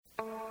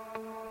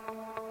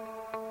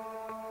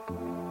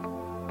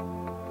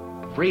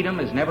freedom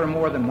is never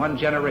more than one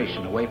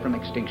generation away from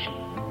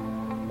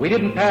extinction. We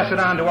didn't pass it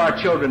on to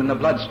our children in the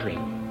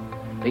bloodstream.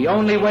 The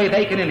only way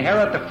they can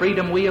inherit the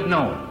freedom we have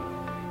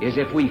known is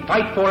if we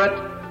fight for it,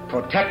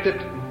 protect it,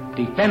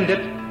 defend it,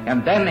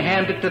 and then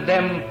hand it to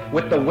them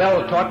with the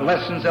well-taught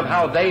lessons of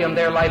how they in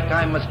their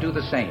lifetime must do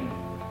the same.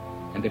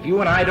 And if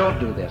you and I don't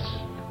do this,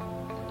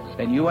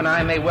 then you and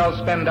I may well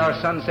spend our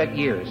sunset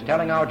years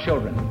telling our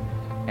children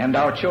and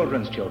our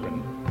children's children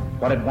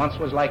what it once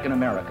was like in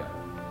America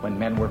when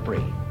men were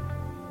free.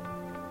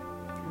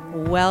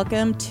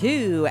 Welcome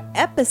to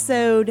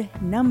episode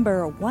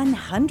number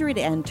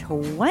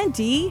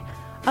 120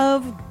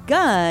 of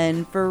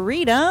Gun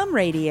Freedom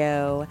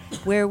Radio,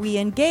 where we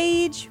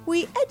engage,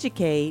 we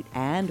educate,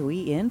 and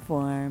we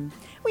inform.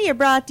 We are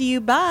brought to you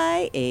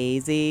by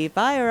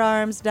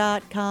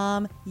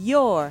azfirearms.com,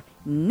 your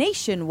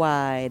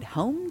nationwide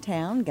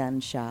hometown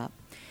gun shop.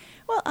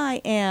 Well, I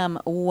am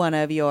one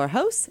of your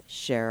hosts,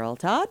 Cheryl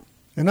Todd.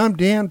 And I'm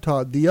Dan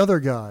Todd, the other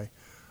guy.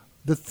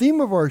 The theme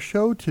of our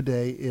show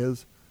today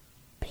is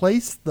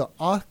place the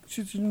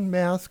oxygen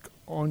mask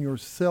on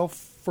yourself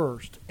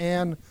first.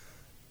 And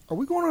are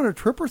we going on a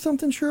trip or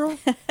something, Cheryl?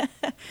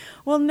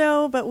 Well,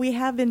 no, but we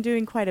have been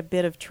doing quite a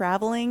bit of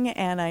traveling,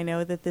 and I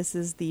know that this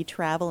is the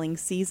traveling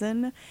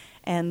season.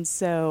 And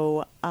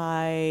so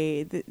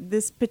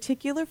this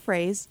particular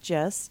phrase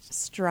just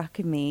struck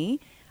me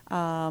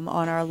on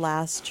our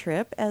last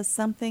trip as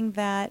something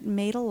that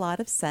made a lot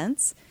of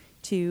sense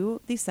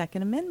to the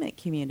Second Amendment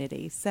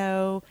community.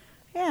 So,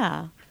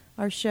 yeah,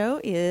 our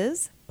show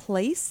is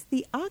place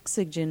the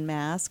oxygen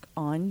mask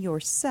on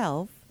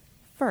yourself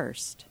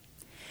first.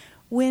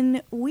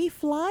 When we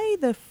fly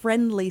the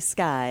friendly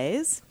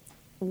skies,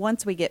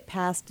 once we get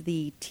past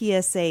the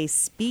TSA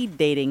speed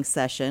dating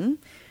session,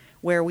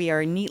 where we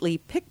are neatly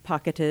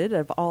pickpocketed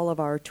of all of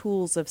our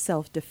tools of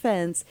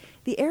self-defense,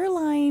 the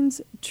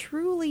airlines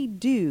truly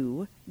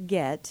do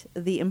get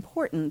the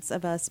importance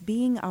of us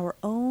being our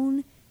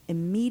own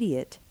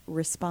immediate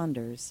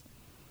responders.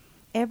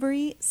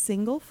 Every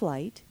single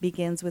flight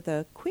begins with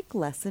a quick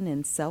lesson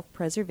in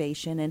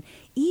self-preservation and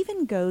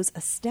even goes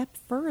a step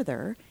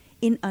further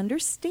in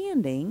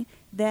understanding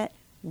that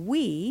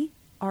we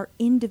are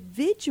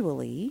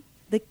individually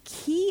the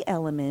key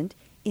element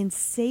in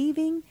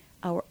saving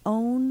our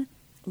own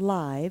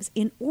lives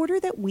in order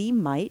that we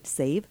might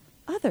save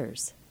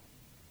others.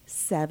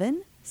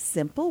 7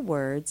 simple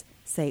words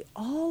say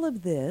all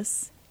of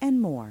this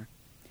and more.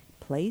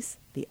 Place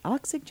the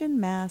oxygen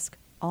mask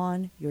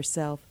on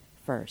yourself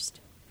first.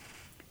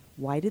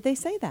 Why did they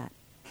say that?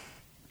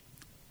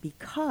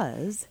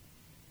 Because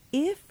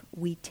if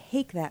we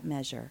take that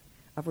measure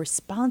of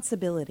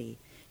responsibility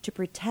to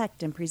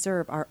protect and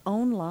preserve our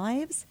own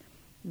lives,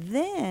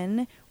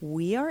 then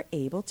we are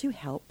able to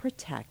help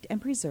protect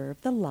and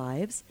preserve the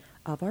lives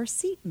of our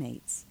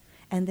seatmates,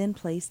 and then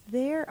place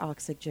their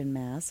oxygen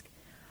mask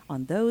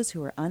on those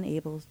who are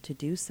unable to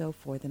do so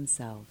for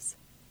themselves.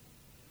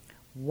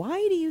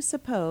 Why do you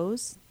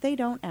suppose they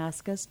don't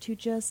ask us to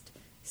just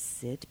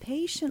sit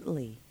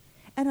patiently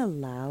and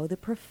allow the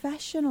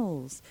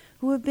professionals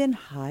who have been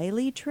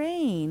highly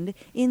trained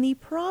in the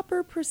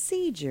proper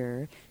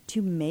procedure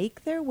to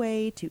make their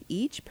way to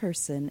each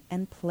person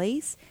and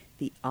place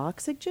the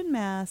oxygen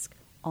mask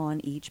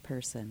on each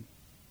person?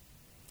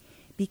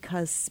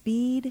 Because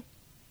speed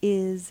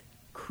is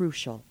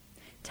crucial.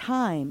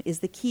 Time is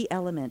the key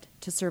element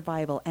to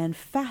survival, and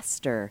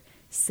faster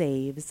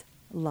saves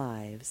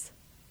lives,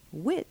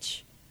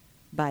 which,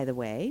 by the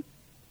way,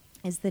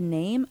 is the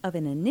name of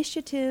an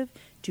initiative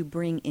to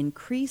bring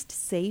increased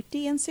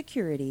safety and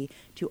security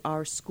to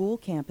our school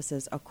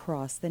campuses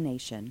across the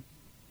nation.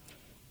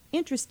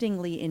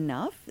 Interestingly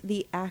enough,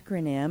 the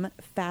acronym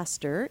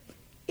FASTER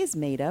is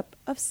made up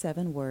of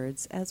 7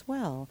 words as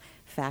well.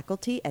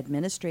 Faculty,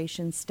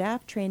 Administration,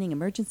 Staff Training,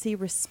 Emergency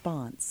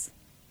Response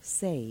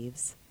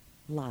Saves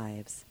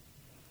Lives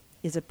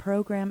is a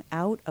program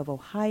out of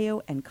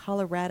Ohio and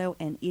Colorado,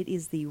 and it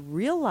is the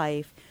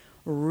real-life,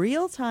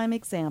 real-time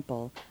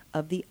example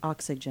of the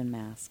oxygen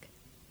mask.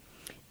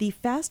 The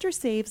Faster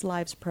Saves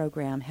Lives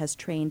program has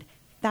trained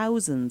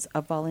thousands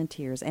of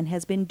volunteers and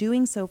has been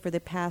doing so for the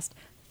past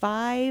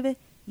 5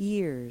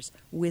 years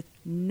with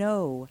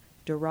no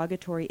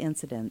derogatory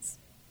incidents,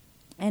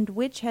 and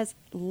which has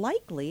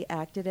likely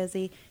acted as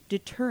a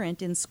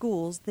deterrent in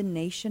schools the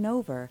nation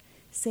over,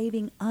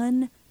 saving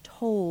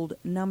untold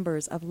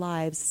numbers of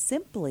lives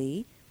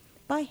simply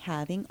by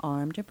having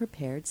armed and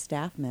prepared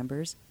staff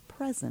members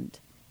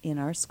present in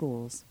our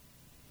schools.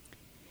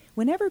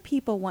 Whenever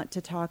people want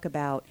to talk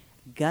about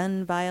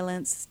gun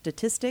violence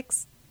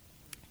statistics,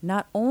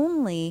 not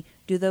only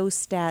do those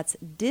stats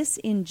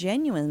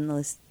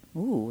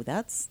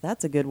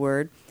that's a good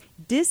word,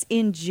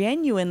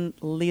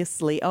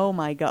 disingenuously, oh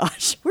my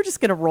gosh, we're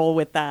just going to roll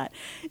with that,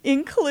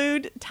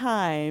 include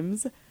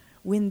times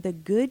when the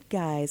good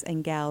guys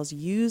and gals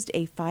used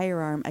a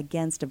firearm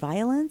against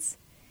violence,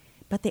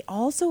 but they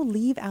also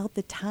leave out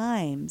the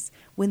times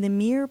when the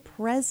mere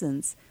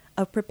presence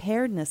of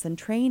preparedness and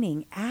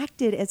training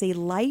acted as a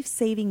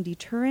life-saving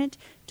deterrent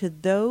to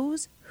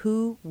those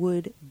who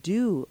would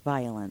do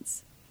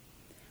violence.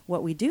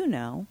 What we do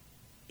know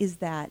is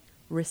that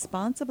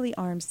responsibly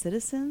armed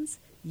citizens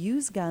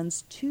use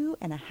guns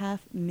 2.5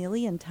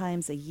 million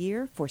times a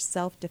year for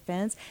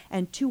self-defense,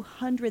 and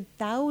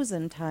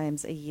 200,000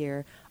 times a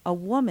year a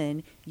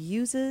woman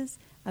uses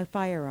a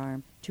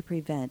firearm to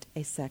prevent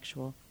a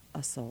sexual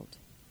assault.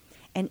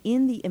 And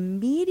in the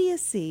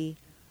immediacy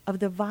of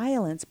the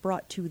violence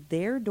brought to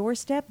their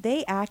doorstep,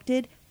 they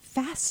acted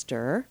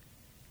faster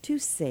to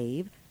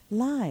save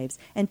lives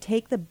and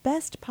take the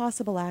best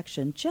possible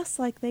action, just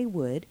like they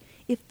would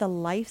if the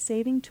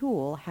life-saving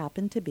tool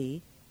happened to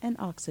be an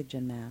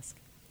oxygen mask.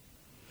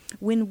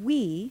 When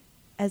we,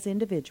 as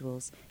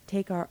individuals,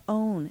 take our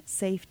own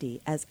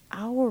safety as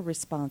our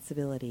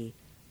responsibility,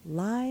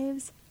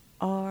 lives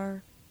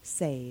are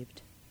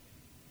saved.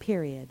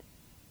 Period.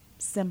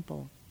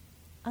 Simple.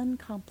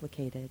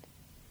 Uncomplicated.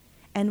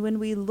 And when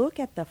we look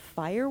at the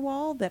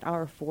firewall that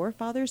our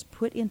forefathers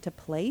put into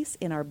place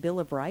in our Bill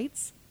of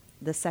Rights,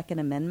 the Second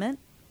Amendment,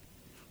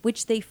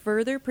 which they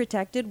further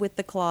protected with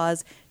the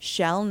clause,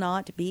 shall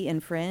not be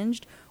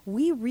infringed,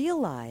 we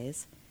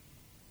realize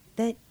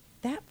that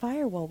that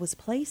firewall was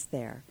placed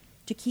there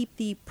to keep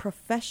the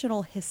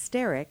professional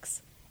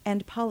hysterics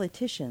and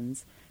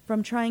politicians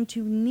from trying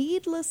to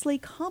needlessly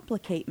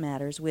complicate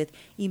matters with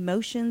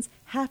emotions,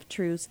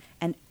 half-truths,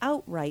 and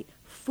outright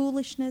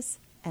foolishness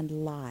and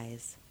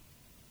lies.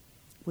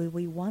 Will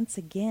we once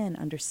again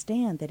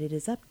understand that it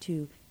is up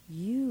to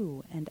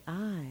you and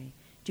I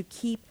to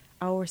keep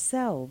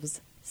ourselves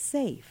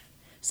safe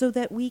so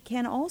that we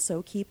can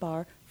also keep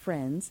our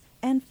friends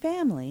and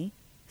family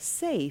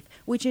safe,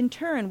 which in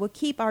turn will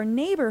keep our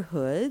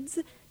neighborhoods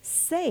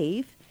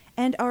safe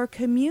and our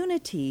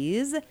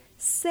communities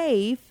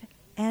safe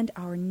and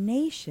our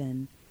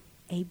nation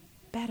a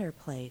better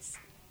place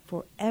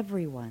for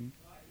everyone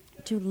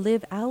to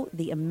live out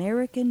the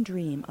American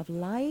dream of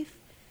life,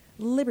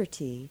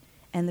 liberty,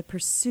 and the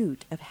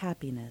pursuit of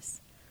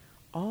happiness,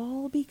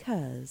 all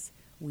because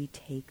we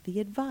take the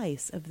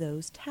advice of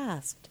those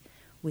tasked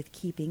with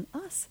keeping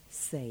us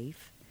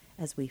safe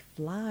as we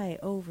fly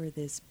over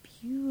this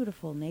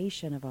beautiful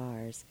nation of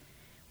ours,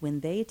 when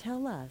they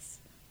tell us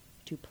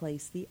to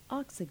place the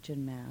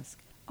oxygen mask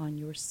on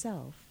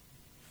yourself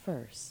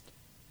first.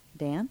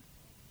 Dan?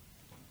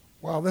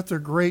 Wow, that's a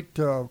great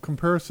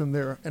comparison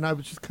there. And I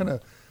was just kind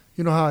of,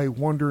 you know how I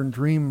wonder and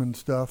dream and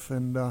stuff,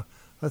 and I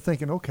was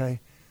thinking,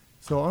 okay,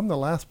 so I'm the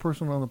last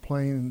person on the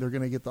plane, and they're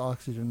going to get the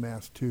oxygen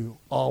mask too,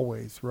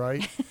 always,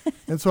 right?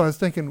 And so I was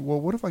thinking,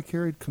 well, what if I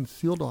carried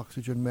concealed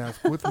oxygen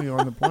mask with me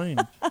on the plane?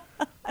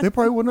 They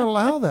probably wouldn't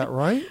allow that,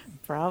 right?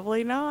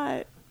 Probably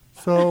not.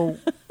 So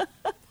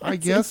I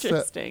guess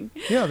interesting.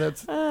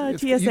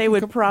 TSA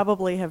would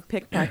probably have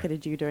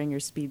pickpocketed you during your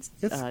speed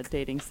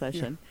dating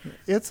session. Yeah,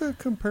 it's a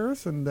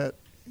comparison that,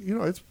 you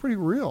know, it's pretty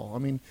real. I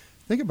mean,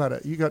 think about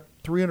it. You got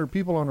 300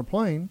 people on a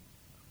plane,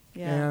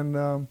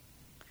 and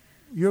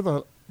you're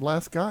the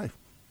last guy,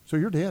 so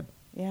you're dead.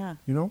 Yeah.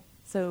 You know?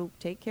 So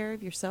take care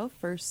of yourself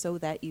first so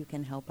that you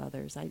can help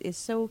others. It's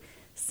so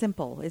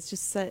simple. It's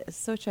just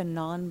such a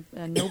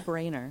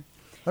no-brainer.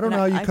 I don't know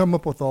how you come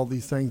up with all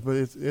these things, but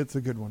it's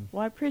a good one.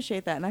 Well, I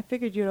appreciate that, and I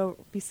figured you'd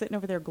be sitting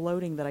over there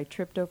gloating that I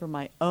tripped over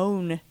my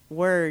own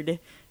word.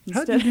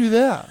 How'd you do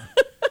that?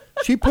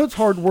 She puts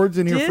hard words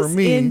in here for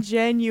me.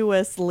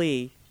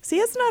 Disingenuously. See,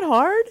 it's not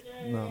hard.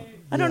 No.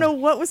 I don't know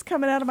what was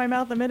coming out of my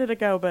mouth a minute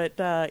ago,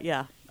 but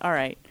yeah. All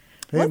right.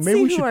 Hey, let's maybe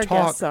see we who should our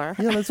talk. guests are.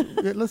 Yeah,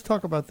 let's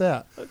talk about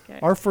that. Okay.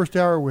 Our first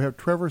hour, we have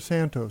Trevor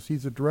Santos.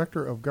 He's the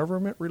Director of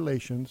Government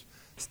Relations,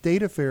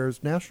 State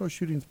Affairs, National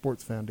Shooting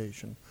Sports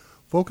Foundation,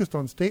 focused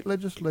on state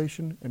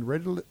legislation and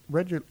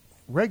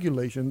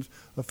regulations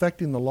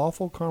affecting the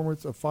lawful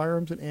commerce of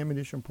firearms and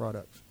ammunition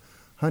products,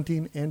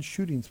 hunting and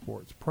shooting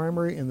sports,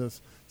 primary in the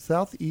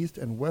Southeast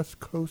and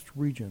West Coast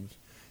regions.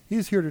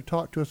 He's here to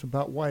talk to us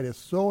about why it is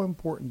so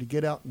important to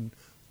get out and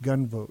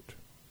gun vote.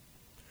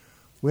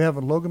 We have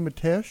Logan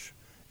Mitesh,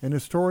 an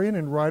historian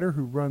and writer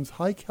who runs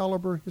High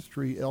Caliber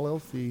History,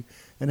 LLC,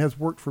 and has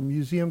worked for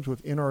museums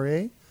with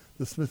NRA,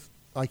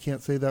 I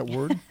can't say that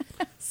word,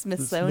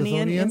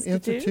 Smithsonian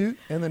Institute,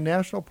 and the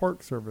National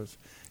Park Service.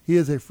 He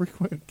is a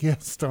frequent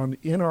guest on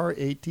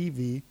NRA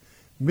TV,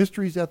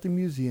 Mysteries at the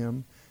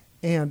Museum,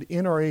 and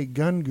NRA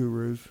Gun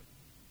Gurus,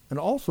 and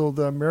also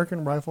the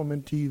American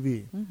Rifleman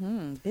TV.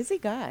 Mm-hmm. Busy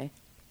guy.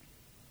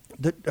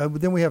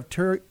 Then we have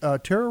Tara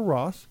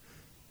Ross.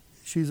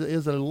 She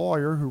is a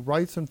lawyer who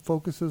writes and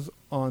focuses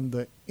on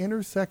the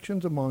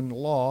intersections among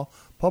law,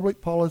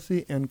 public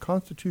policy, and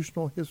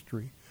constitutional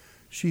history.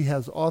 She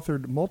has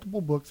authored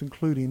multiple books,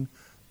 including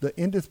The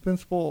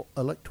Indispensable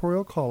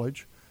Electoral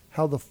College,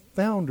 How the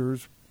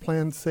Founders'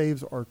 Plan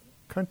Saves Our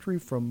Country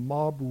from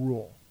Mob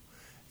Rule,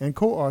 and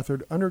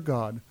co-authored Under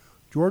God,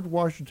 George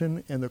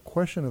Washington and the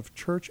Question of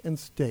Church and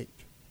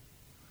State.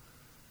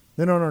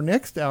 Then on our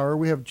next hour,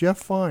 we have Jeff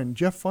Fine.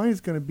 Jeff Fine is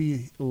going to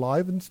be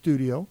live in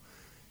studio,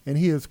 and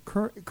he is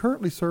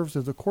currently serves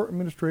as a court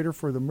administrator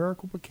for the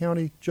Maricopa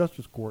County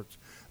Justice Courts,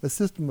 a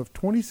system of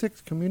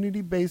 26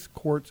 community-based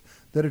courts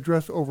that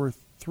address over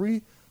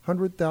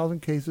 300,000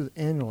 cases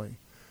annually.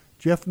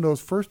 Jeff knows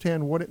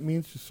firsthand what it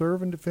means to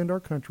serve and defend our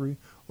country,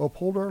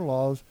 uphold our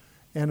laws,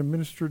 and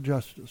administer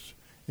justice.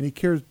 And he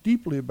cares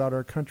deeply about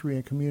our country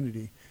and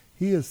community.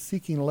 He is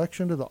seeking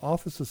election to the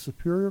office of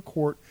Superior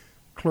Court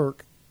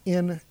Clerk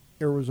in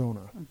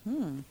Arizona.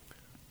 Mm-hmm.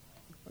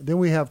 Then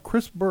we have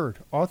Chris Burt,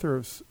 author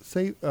of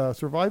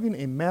Surviving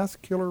a Mass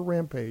Killer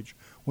Rampage,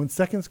 When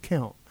Seconds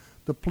Count.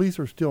 The police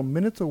are still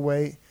minutes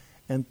away,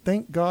 and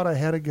thank God I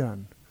had a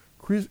gun.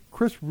 Chris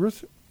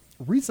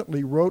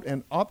recently wrote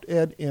an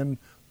op-ed in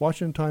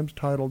Washington Times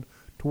titled,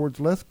 Towards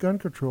Less Gun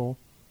Control,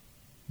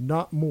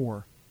 Not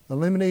More.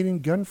 Eliminating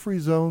gun-free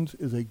zones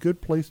is a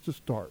good place to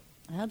start.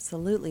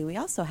 Absolutely. We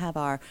also have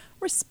our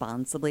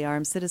Responsibly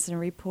Armed Citizen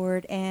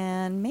Report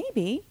and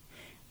maybe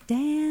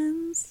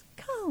Dan's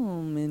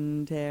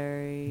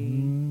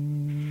commentary.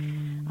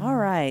 All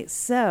right.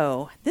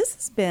 So this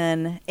has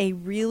been a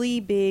really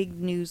big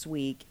news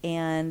week,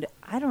 and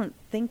I don't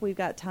think we've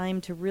got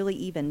time to really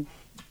even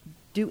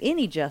do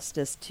any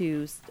justice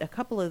to a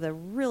couple of the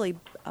really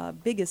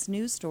biggest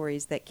news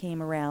stories that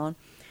came around.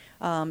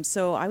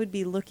 So I would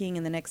be looking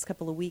in the next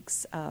couple of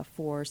weeks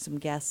for some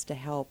guests to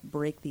help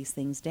break these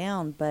things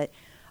down. But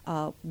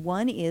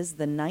one is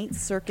the Ninth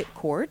Circuit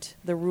Court,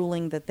 the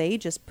ruling that they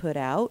just put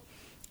out.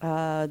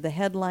 The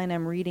headline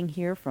I'm reading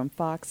here from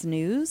Fox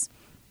News.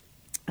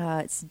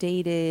 It's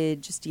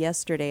dated just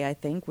yesterday, I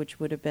think,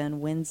 which would have been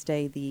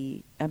Tuesday,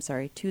 the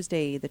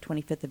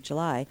 25th of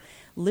July.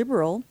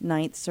 Liberal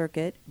Ninth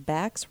Circuit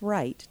backs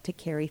right to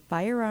carry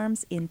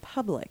firearms in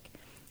public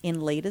in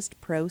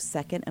latest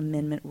pro-Second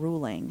Amendment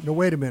ruling. No,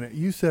 wait a minute.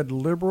 You said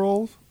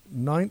liberals,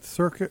 Ninth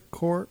Circuit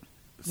Court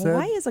said... Well,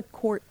 why is a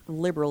court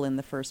liberal in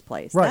the first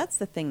place? Right. That's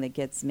the thing that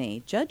gets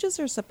me.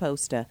 Judges are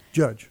supposed to...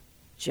 Judge.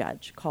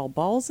 Call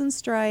balls and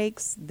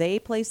strikes. They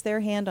place their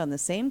hand on the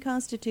same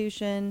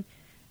Constitution,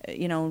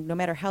 no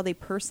matter how they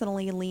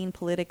personally lean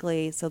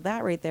politically. So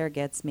that right there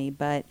gets me.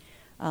 But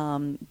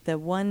the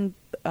one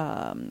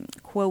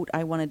quote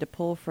I wanted to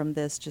pull from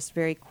this just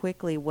very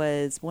quickly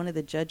was one of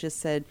the judges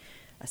said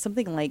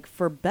something like,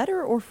 for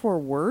better or for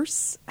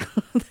worse,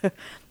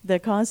 the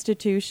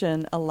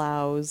Constitution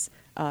allows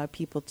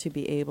people to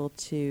be able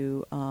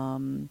to...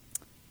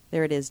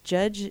 there it is.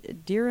 Judge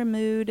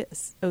Diarmuid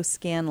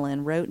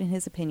O'Scanlan wrote in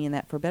his opinion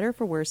that for better or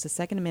for worse, the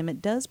Second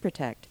Amendment does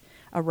protect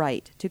a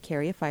right to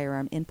carry a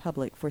firearm in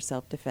public for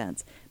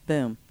self-defense.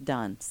 Boom.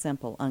 Done.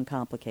 Simple.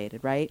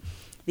 Uncomplicated, right?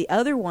 The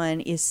other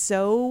one is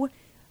so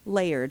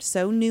layered,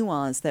 so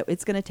nuanced that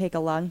it's going to take a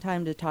long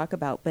time to talk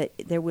about, but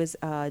there was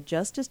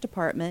Justice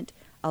Department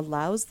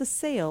allows the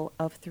sale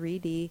of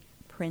 3D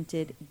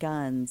printed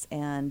guns.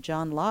 And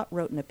John Lott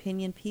wrote an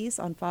opinion piece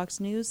on Fox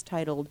News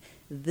titled,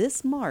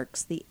 This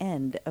Marks the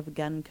End of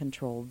Gun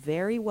Control.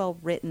 Very well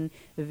written,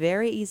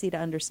 very easy to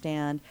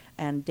understand,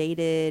 and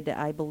dated,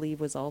 I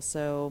believe, was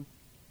also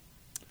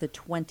the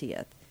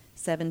 20th,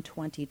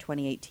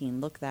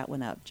 7/20/2018. Look that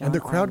one up. John And the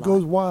crowd Lott.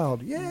 goes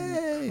wild. Yay!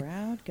 And the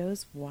crowd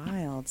goes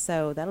wild.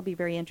 So that'll be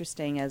very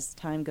interesting as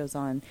time goes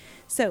on.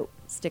 So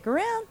stick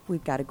around.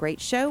 We've got a great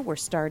show. We're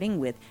starting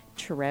with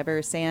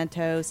Trevor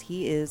Santos.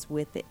 He is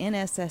with the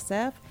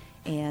NSSF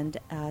and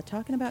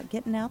talking about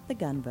getting out the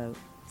gun vote.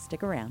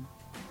 Stick around.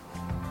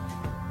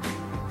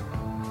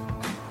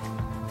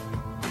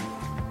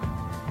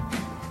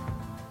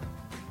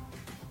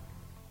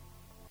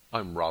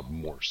 I'm Rob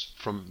Morse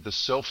from the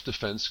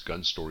Self-Defense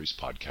Gun Stories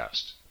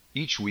podcast.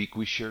 Each week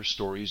we share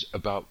stories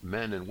about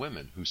men and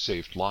women who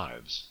saved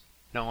lives.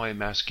 Now I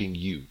am asking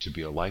you to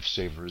be a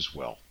lifesaver as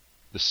well.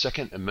 The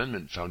Second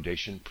Amendment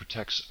Foundation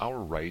protects our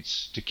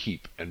rights to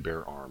keep and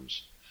bear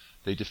arms.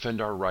 They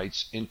defend our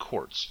rights in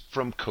courts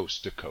from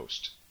coast to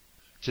coast.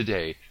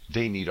 Today,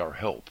 they need our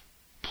help.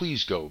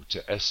 Please go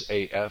to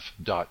saf.org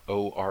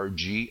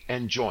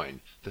and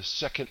join the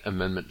Second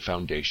Amendment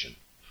Foundation.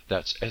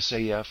 That's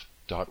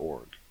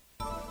saf.org.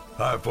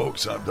 Hi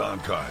folks, I'm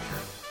Don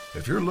Kaiser.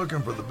 If you're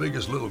looking for the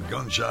biggest little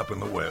gun shop in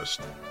the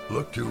West,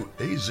 look to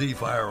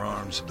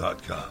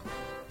azfirearms.com.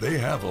 They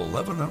have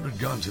 1,100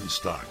 guns in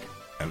stock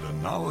and a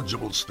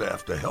knowledgeable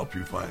staff to help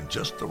you find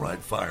just the right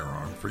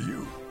firearm for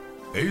you.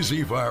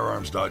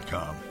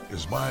 azfirearms.com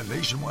is my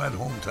nationwide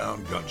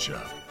hometown gun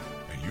shop,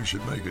 and you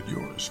should make it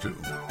yours too.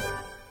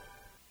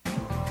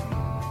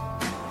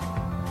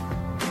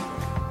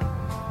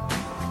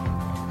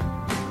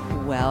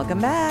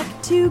 Welcome back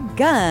to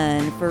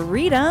Gun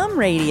Freedom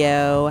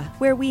Radio,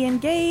 where we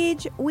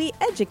engage, we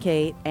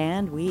educate,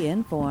 and we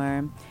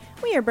inform.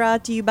 We are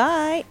brought to you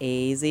by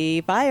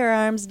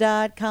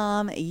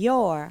azfirearms.com,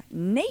 your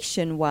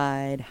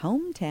nationwide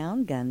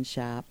hometown gun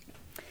shop.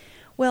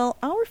 Well,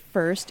 our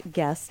first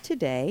guest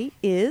today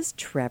is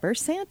Trevor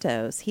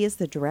Santos. He is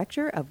the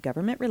Director of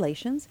Government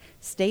Relations,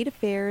 State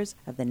Affairs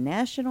of the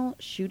National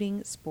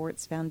Shooting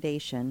Sports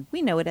Foundation.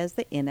 We know it as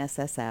the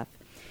NSSF.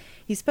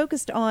 He's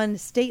focused on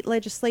state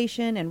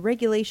legislation and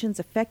regulations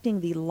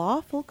affecting the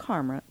lawful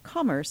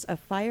commerce of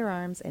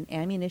firearms and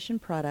ammunition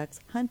products,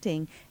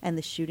 hunting, and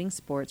the shooting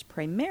sports,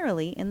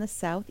 primarily in the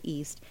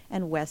Southeast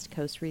and West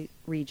Coast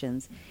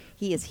regions.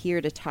 He is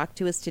here to talk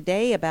to us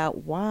today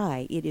about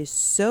why it is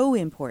so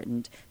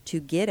important to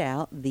get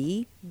out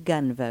the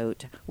gun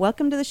vote.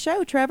 Welcome to the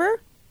show,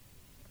 Trevor.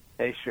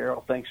 Hey,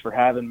 Cheryl. Thanks for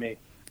having me.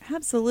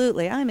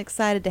 Absolutely. I'm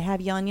excited to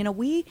have you on. You know,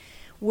 we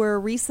were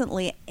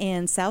recently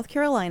in South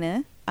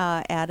Carolina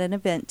at an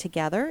event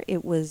together.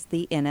 It was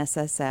the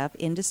NSSF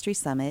Industry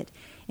Summit,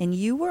 and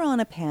you were on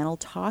a panel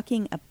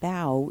talking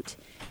about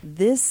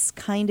this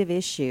kind of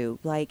issue,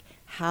 like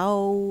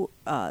how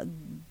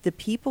the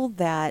people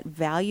that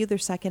value their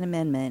Second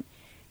Amendment,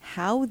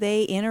 how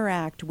they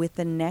interact with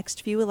the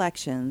next few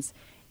elections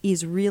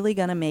is really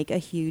going to make a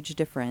huge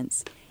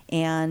difference.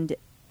 And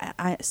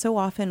so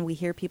often we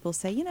hear people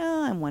say, you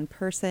know, I'm one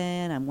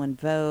person, I'm one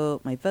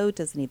vote, my vote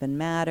doesn't even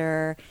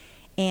matter.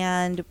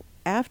 And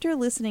after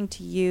listening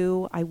to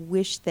you, I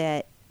wish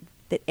that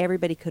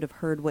everybody could have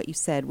heard what you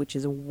said, which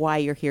is why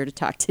you're here to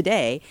talk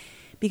today,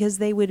 because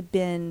they would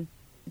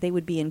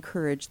be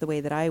encouraged the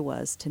way that I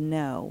was to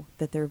know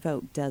that their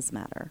vote does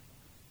matter.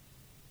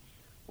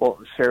 Well,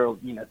 Cheryl,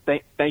 you know,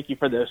 thank you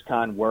for those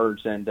kind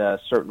words, and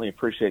certainly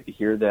appreciate to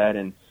hear that,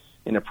 and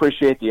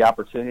appreciate the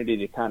opportunity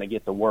to kind of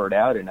get the word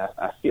out. And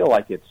I feel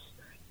like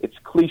it's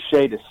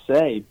cliche to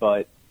say,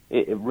 but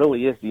it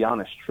really is the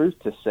honest truth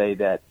to say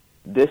that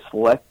this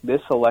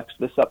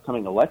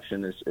upcoming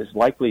election is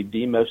likely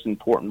the most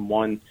important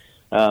one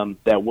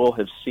that we'll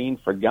have seen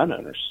for gun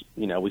owners.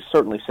 You know, we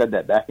certainly said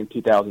that back in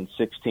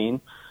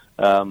 2016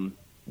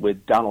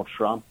 with Donald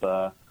Trump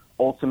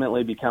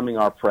ultimately becoming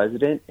our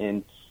president.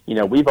 And, you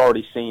know, we've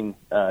already seen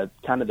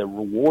kind of the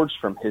rewards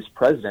from his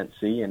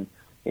presidency and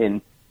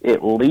in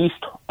at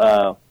least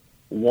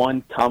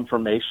one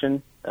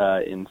confirmation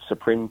in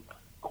Supreme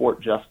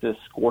Court Justice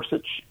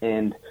Gorsuch,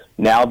 and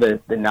now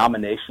the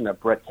nomination of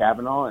Brett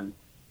Kavanaugh,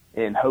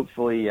 and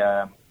hopefully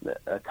a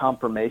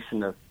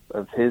confirmation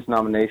of his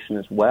nomination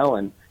as well,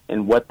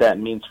 and what that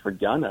means for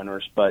gun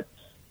owners. But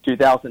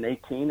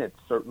 2018, it's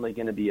certainly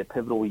going to be a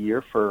pivotal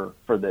year for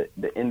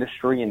the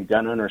industry and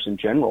gun owners in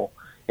general,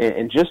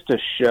 and just to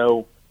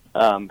show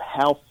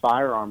how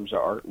firearms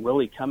are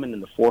really coming in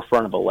the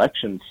forefront of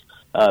elections.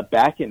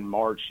 Back in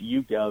March,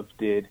 YouGov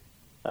did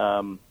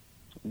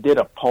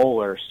a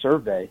poll or a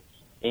survey,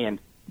 and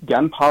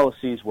gun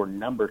policies were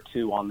number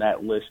 2 on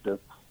that list of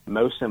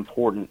most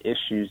important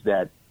issues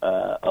that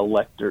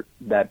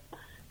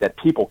that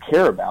people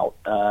care about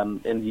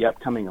in the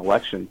upcoming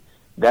election.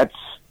 That's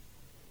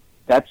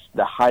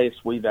the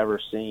highest we've ever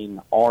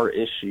seen our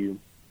issue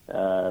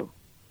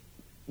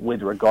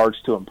with regards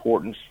to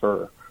importance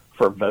for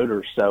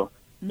voters. So,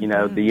 you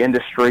know, the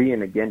industry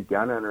and again,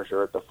 gun owners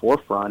are at the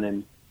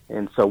forefront,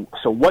 and so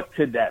what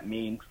could that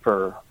mean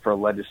for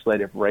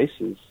legislative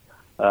races?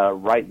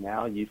 Right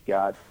now, you've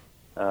got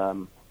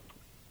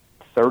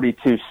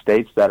 32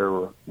 states that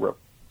are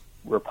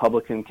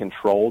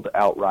Republican-controlled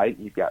outright.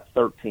 You've got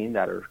 13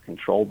 that are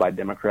controlled by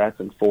Democrats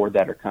and 4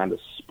 that are kind of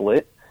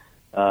split.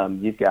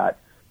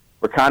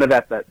 We're kind of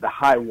at the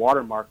high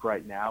watermark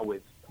right now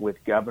with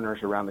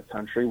governors around the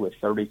country, with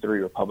 33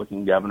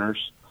 Republican governors.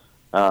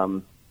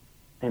 And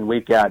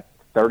we've got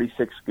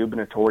 36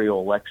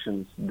 gubernatorial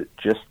elections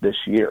just this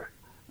year.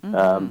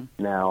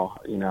 Now,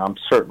 you know, I'm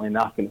certainly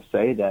not going to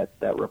say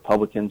that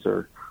Republicans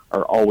are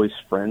always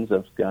friends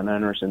of gun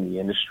owners in the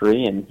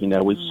industry, and you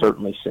know, we've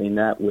certainly seen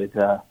that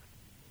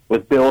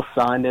with bills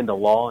signed into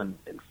law in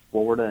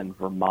Florida and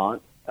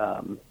Vermont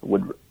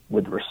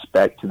with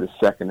respect to the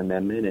Second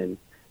Amendment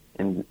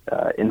and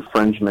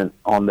infringement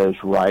on those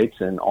rights,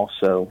 and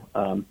also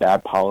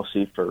bad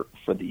policy for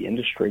the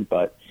industry.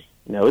 But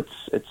you know,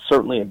 it's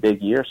certainly a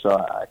big year, so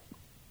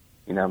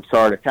I'm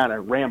sorry to kind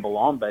of ramble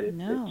on, but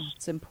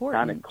it's important.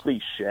 Kind of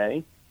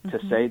cliche to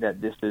say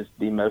that this is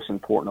the most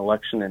important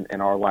election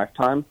in our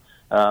lifetime.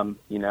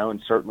 You know,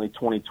 and certainly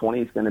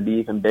 2020 is going to be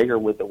even bigger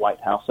with the White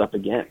House up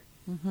again.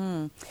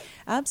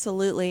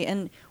 Absolutely.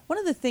 And one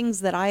of the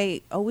things that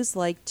I always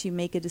like to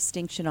make a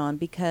distinction on,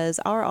 because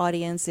our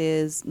audience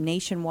is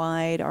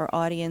nationwide, our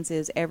audience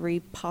is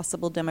every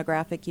possible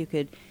demographic you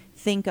could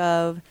think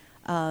of.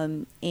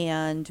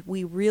 And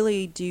we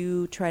really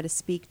do try to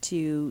speak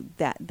to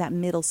that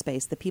middle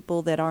space, the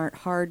people that aren't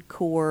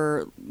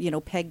hardcore, you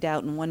know, pegged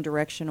out in one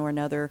direction or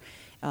another,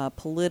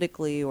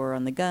 politically or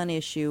on the gun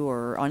issue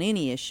or on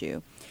any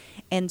issue.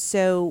 And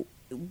so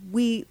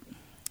we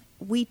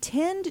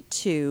tend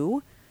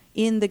to,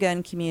 in the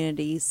gun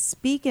community,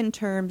 speak in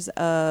terms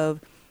of,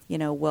 you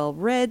know, well,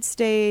 red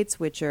states,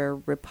 which are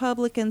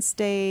Republican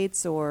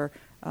states, or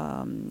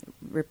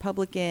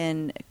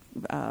Republican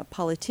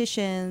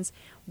politicians.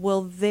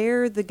 Well,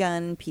 they're the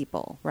gun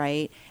people,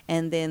 right?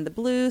 And then the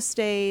blue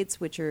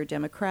states, which are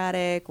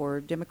Democratic or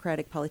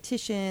Democratic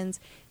politicians,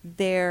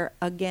 they're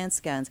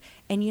against guns.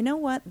 And you know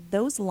what?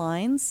 Those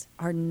lines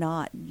are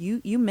not,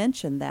 you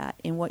mentioned that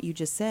in what you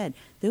just said.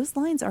 Those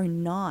lines are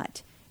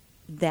not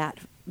that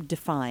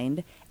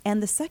defined,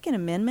 And the Second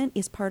Amendment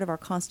is part of our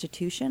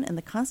Constitution, and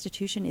the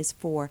Constitution is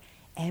for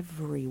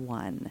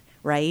everyone,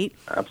 right?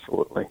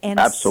 Absolutely. And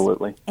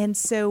Absolutely. And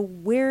so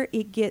where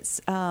it gets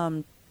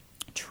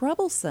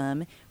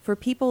troublesome for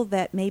people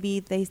that maybe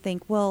they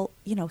think, well,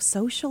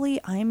 socially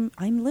I'm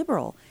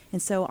liberal,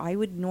 and so I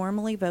would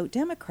normally vote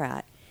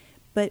Democrat.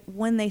 But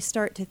when they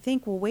start to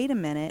think, well, wait a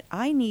minute,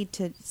 I need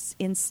to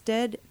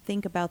instead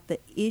think about the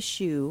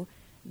issue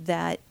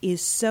that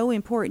is so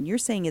important. You're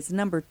saying it's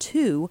number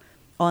 2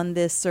 on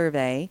this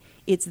survey.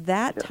 It's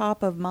that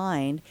top of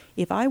mind.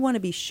 If I want to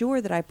be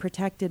sure that I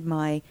protected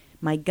my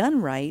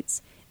gun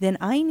rights, then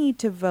I need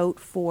to vote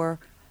for,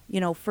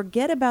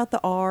 forget about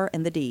the R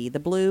and the D, the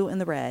blue and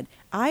the red.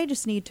 I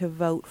just need to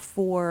vote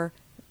for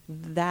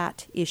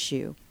that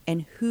issue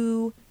and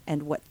who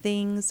and what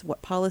things,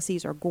 what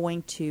policies are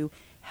going to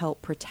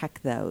help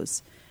protect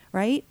those,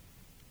 right?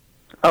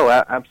 Oh,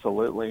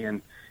 absolutely.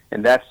 And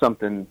that's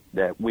something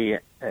that we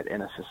at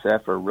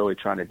NSSF are really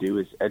trying to do,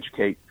 is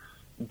educate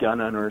gun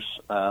owners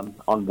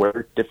on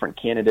where different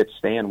candidates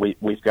stand.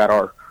 We've got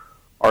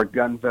our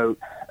Gun Vote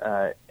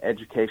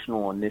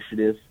educational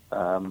initiative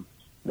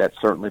that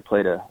certainly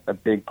played a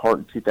big part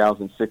in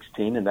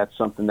 2016, and that's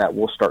something that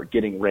we'll start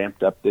getting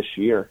ramped up this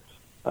year.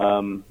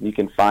 You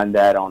can find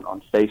that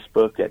on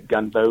Facebook at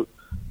Gun Vote,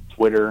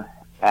 Twitter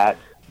at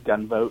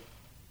Gun Vote.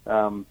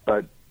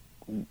 But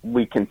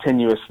we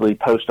continuously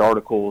post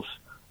articles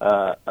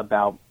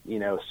about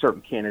a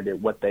certain candidate,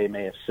 what they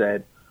may have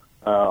said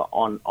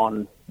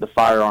on the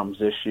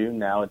firearms issue.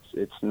 Now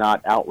it's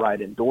not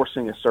outright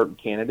endorsing a certain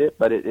candidate,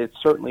 but it's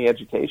certainly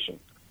education.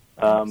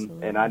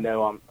 And I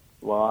know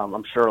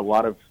I'm sure a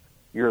lot of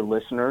your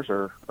listeners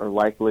are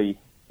likely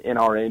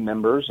NRA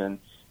members, and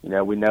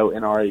we know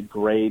NRA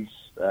grades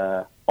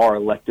our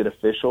elected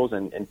officials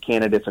and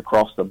candidates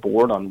across the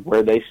board on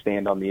where they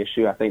stand on the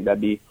issue. I think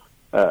that'd be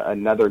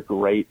another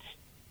great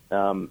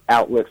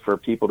outlet for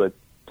people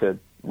to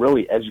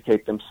really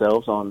educate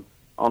themselves on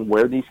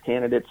where these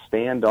candidates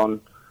stand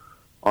on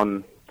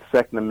the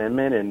Second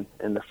Amendment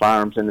and the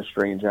firearms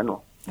industry in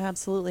general.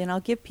 Absolutely, and I'll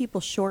give people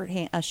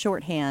a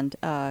shorthand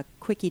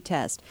quickie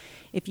test.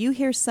 If you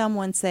hear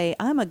someone say,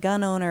 "I'm a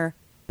gun owner,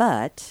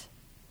 but,"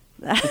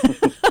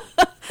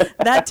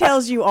 that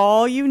tells you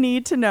all you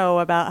need to know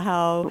about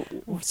how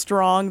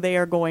strong they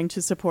are going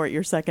to support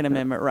your Second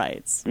Amendment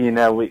rights.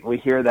 We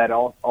hear that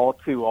all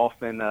too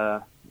often.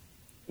 Our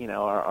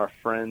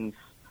friends.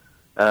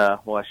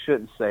 Well, I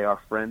shouldn't say our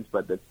friends,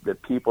 but the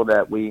people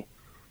that we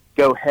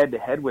go head to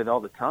head with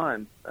all the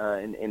time,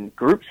 in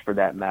groups for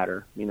that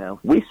matter.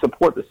 We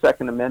support the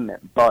Second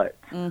Amendment, but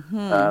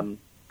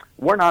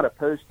we're not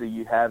opposed to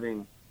you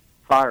having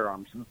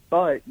firearms,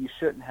 but you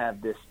shouldn't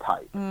have this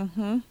type.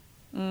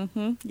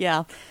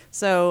 Yeah.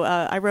 So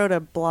I wrote a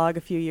blog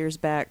a few years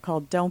back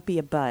called "Don't Be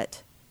a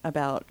Butt"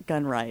 about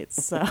gun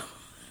rights. So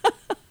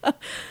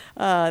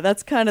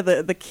that's kind of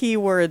the key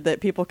word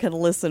that people can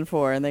listen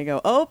for, and they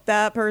go, "Oh,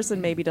 that person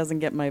maybe doesn't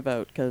get my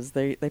vote," because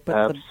they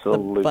put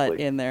the butt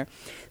in there.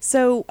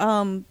 So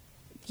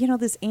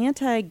this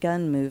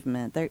anti-gun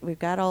movement, we've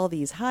got all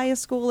these high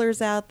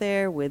schoolers out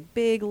there with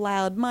big,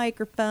 loud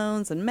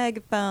microphones and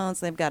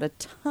megaphones. They've got a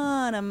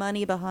ton of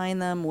money behind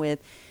them with,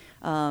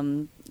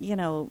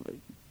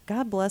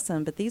 God bless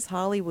them, but these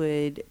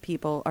Hollywood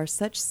people are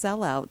such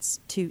sellouts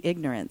to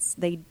ignorance.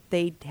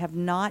 They have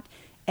not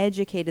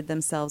educated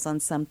themselves on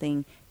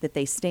something that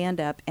they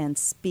stand up and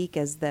speak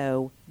as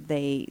though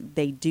they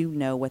do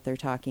know what they're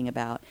talking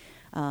about,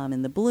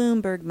 and the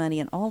Bloomberg money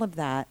and all of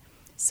that.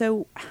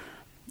 So,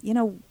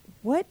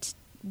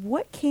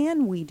 what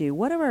can we do?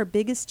 What are our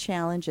biggest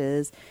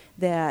challenges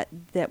that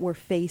we're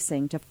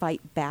facing to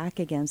fight back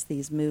against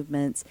these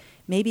movements?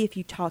 Maybe if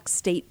you talk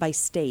state by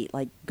state,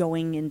 like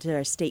going into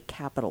our state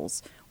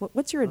capitals,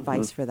 what's your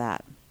advice for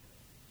that?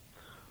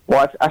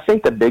 Well, I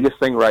think the biggest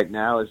thing right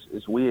now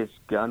is we as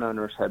gun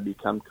owners have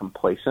become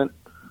complacent.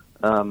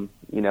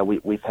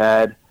 We've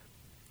had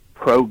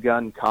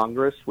pro-gun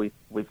Congress.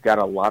 We've got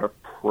a lot of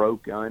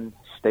pro-gun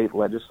state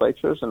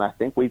legislatures, and I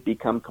think we've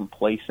become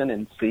complacent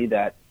and see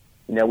that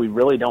we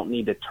really don't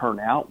need to turn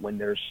out when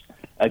there's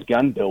a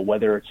gun bill,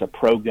 whether it's a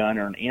pro-gun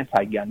or an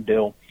anti-gun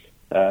bill,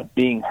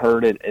 being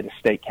heard at a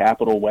state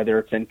capitol, whether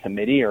it's in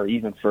committee or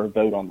even for a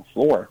vote on the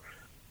floor.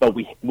 But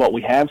what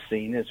we have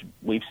seen is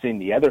we've seen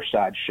the other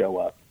side show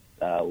up.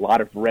 A lot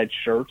of red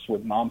shirts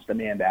with Moms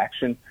Demand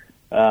Action,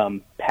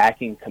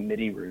 packing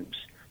committee rooms.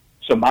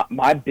 So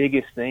my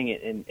biggest thing,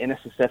 and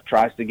NSSF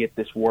tries to get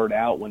this word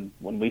out when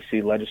we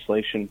see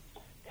legislation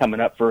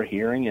coming up for a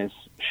hearing, is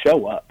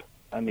show up.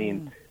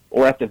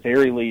 Or at the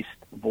very least,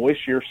 voice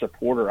your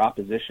support or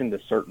opposition to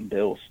certain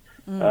bills.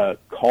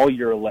 Call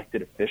your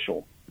elected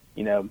official.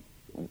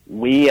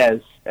 We as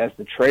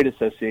the trade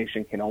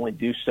association can only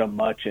do so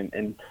much,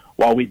 and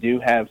while we do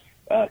have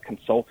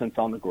consultants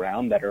on the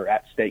ground that are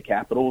at state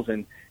capitals,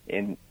 and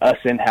us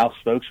in-house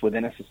folks with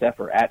NSSF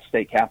are at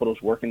state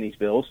capitals working these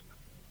bills,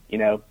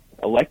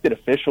 elected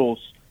officials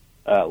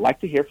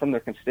like to hear from their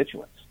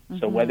constituents.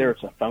 So whether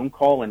it's a phone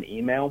call, an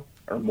email,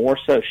 or more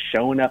so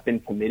showing up in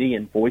committee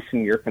and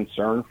voicing your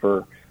concern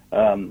for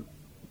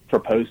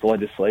proposed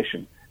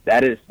legislation,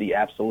 that is the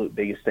absolute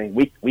biggest thing.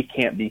 We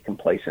can't be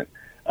complacent,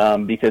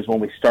 because when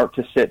we start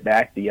to sit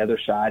back, the other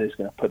side is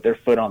going to put their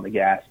foot on the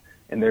gas,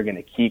 and they're going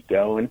to keep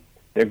going.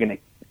 They're going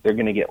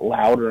to get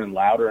louder and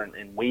louder,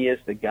 and we as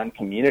the gun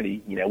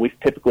community, we've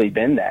typically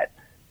been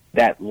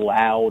that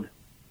loud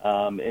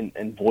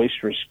and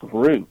boisterous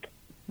group.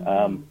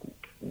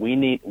 We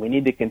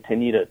need to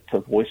continue to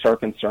voice our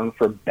concern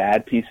for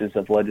bad pieces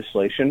of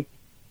legislation,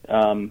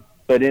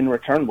 but in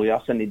return, we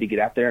also need to get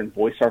out there and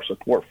voice our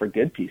support for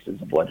good pieces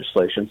of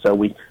legislation. So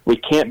we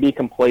can't be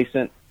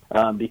complacent,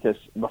 because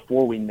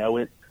before we know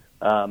it,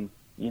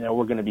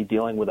 we're going to be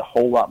dealing with a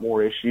whole lot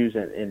more issues,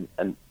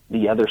 and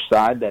the other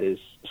side that is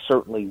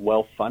certainly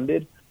well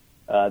funded,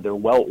 they're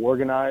well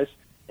organized,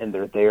 and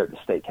they're there at the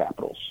state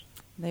capitals.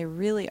 They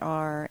really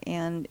are,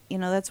 and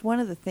that's one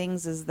of the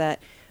things is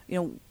that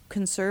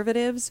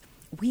conservatives,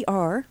 we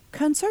are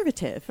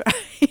conservative.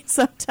 Right?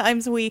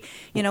 Sometimes we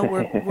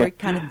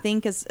kind of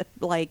think as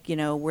like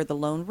we're the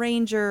Lone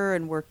Ranger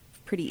and we're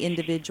pretty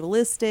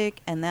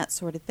individualistic and that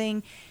sort of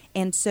thing,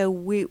 and so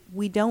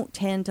we don't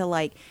tend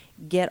to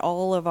get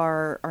all of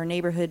our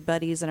neighborhood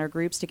buddies and our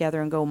groups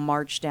together and go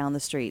march down the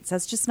streets.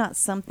 That's just not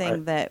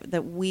something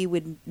that we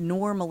would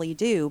normally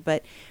do,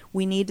 but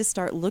we need to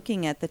start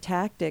looking at the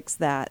tactics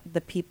that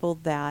the people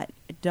that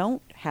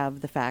don't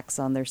have the facts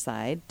on their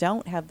side,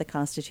 don't have the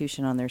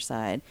Constitution on their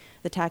side,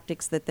 the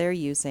tactics that they're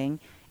using,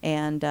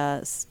 and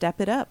step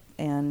it up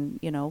and,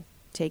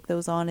 take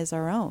those on as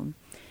our own.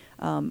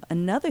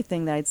 Another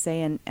thing that I'd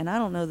say, and I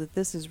don't know that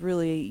this is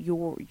really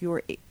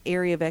your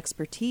area of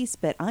expertise,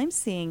 but I'm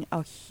seeing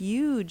a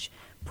huge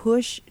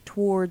push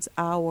towards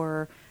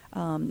our,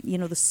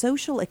 the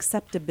social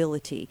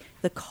acceptability,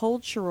 the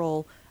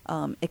cultural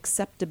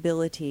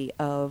acceptability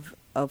of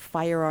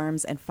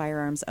firearms and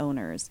firearms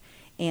owners.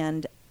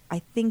 And I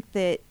think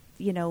that,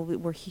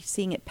 we're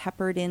seeing it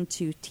peppered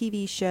into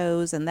TV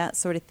shows and that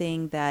sort of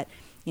thing that,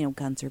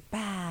 guns are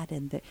bad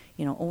and that,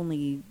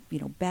 only,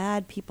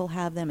 bad people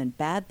have them and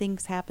bad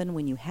things happen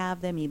when you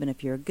have them, even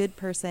if you're a good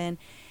person.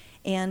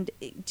 And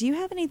do you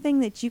have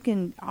anything that you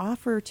can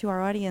offer to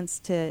our audience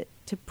to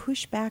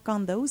push back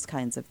on those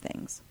kinds of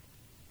things?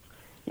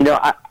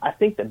 I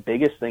think the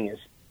biggest thing is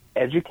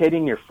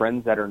educating your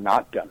friends that are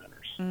not gun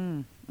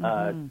owners.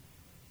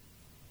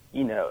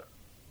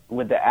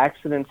 With the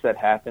accidents that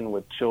happen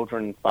with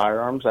children and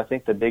firearms, I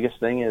think the biggest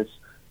thing is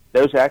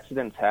those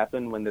accidents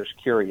happen when there's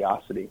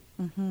curiosity.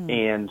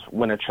 And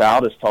when a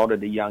child is taught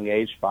at a young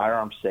age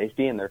firearm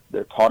safety and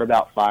they're taught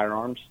about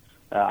firearms,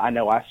 I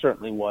know I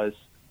certainly was,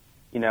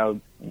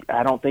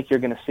 I don't think you're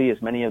going to see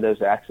as many of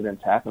those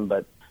accidents happen.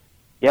 But,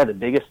 yeah, the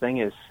biggest thing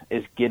is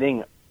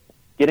getting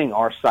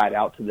our side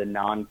out to the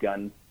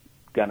non-gun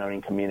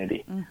owning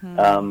community.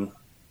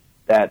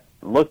 That,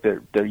 look,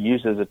 they're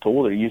used as a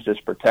tool. They're used as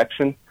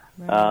protection.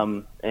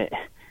 Right.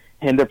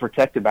 And they're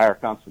protected by our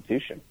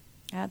Constitution.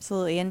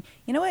 Absolutely. And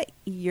you know what?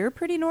 You're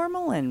pretty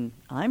normal and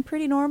I'm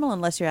pretty normal,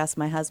 unless you ask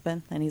my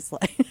husband. And he's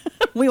like,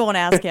 we won't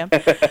ask him.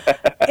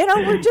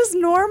 We're just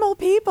normal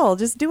people,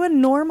 just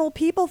doing normal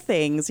people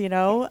things,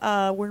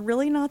 We're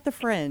really not the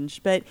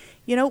fringe. But,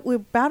 we're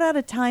about out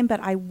of time, but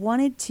I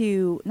wanted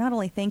to not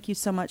only thank you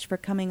so much for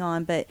coming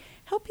on, but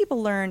help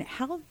people learn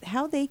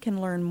how they can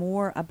learn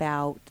more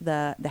about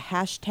the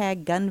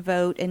hashtag Gun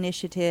Vote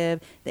initiative,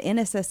 the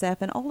NSSF,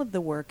 and all of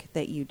the work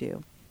that you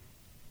do.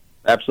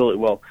 Absolutely.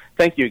 Well,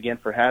 thank you again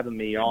for having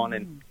me on,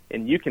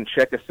 and you can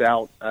check us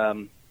out,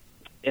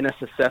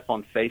 NSSF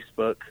on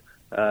Facebook.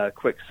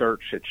 Quick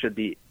search, it should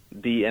be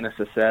the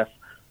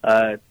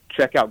NSSF.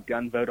 Check out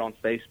Gun Vote on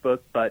Facebook.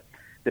 But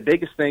the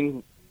biggest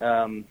thing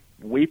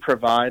we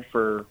provide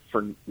for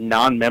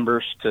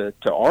non-members to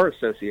our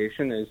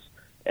association is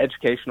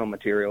educational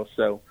materials.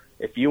 So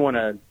if you want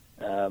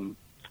to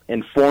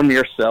inform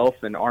yourself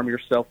and arm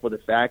yourself with the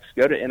facts,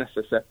 go to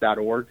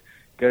nssf.org.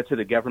 Go to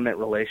the Government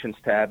Relations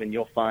tab, and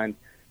you'll find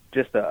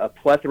just a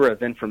plethora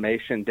of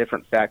information,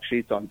 different fact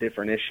sheets on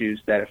different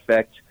issues that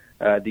affect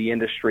the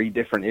industry,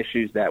 different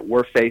issues that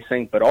we're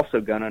facing, but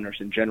also gun owners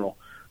in general.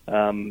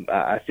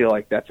 I feel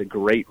like that's a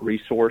great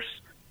resource.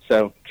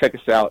 So check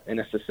us out,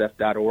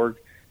 nssf.org,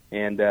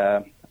 and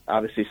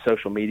obviously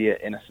social media,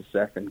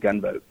 NSSF, and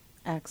Gun Vote.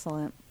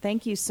 Excellent.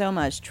 Thank you so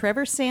much.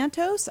 Trevor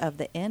Santos of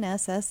the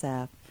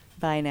NSSF.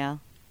 Bye now.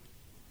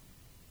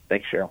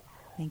 Thanks, Cheryl.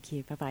 Thank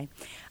you. Bye-bye.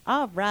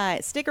 All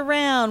right. Stick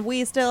around.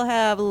 We still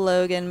have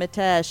Logan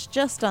Mitesh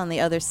just on the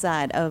other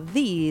side of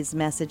these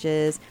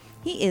messages.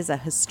 He is a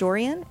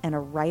historian and a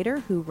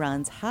writer who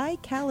runs High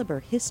Caliber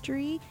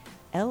History,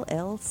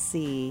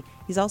 LLC.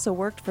 He's also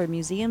worked for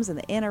museums in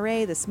the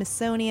NRA, the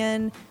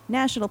Smithsonian,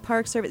 National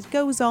Park Service.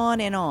 Goes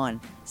on and on.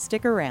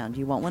 Stick around.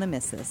 You won't want to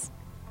miss this.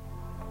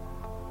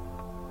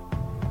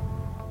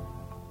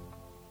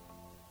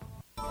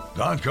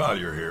 Don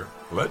Collier here,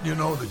 letting you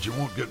know that you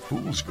won't get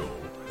fool's gold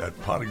at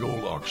Pot of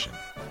Gold Auction.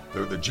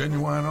 They're the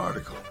genuine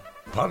article.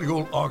 Pot of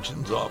Gold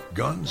auctions off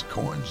guns,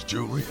 coins,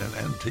 jewelry, and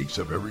antiques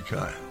of every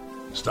kind.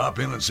 Stop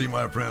in and see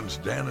my friends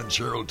Dan and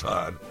Cheryl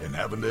Todd in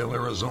Avondale,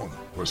 Arizona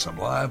for some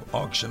live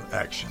auction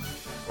action.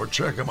 Or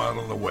check them out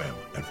on the web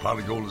at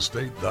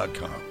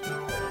potofgoldestate.com.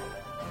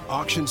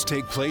 Auctions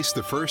take place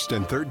the first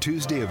and third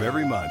Tuesday of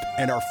every month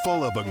and are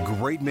full of a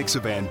great mix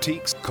of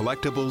antiques,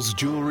 collectibles,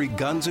 jewelry,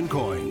 guns, and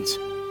coins.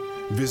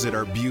 Visit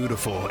our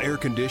beautiful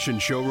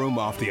air-conditioned showroom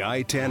off the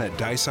I-10 at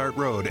Dysart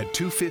Road at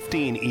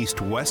 215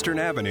 East Western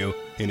Avenue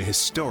in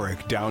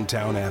historic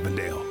downtown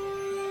Avondale.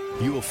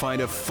 You will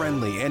find a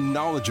friendly and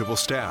knowledgeable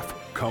staff,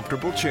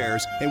 comfortable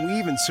chairs, and we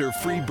even serve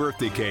free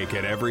birthday cake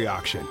at every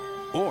auction.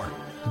 Or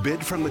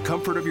bid from the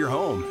comfort of your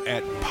home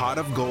at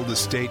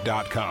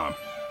potofgoldestate.com.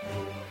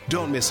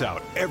 Don't miss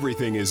out.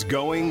 Everything is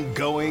gone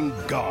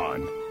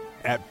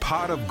at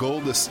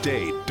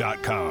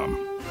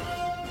potofgoldestate.com.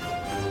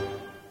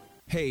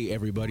 Hey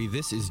everybody,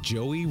 this is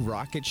Joey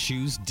Rocket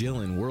Shoes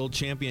Dillon, world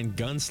champion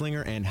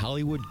gunslinger and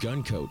Hollywood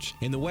gun coach.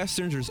 In the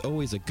Westerns, there's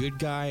always a good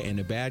guy and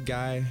a bad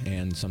guy,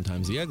 and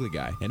sometimes the ugly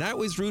guy. And I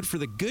always root for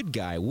the good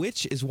guy,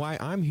 which is why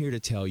I'm here to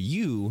tell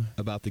you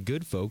about the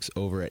good folks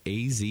over at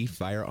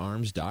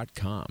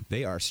azfirearms.com.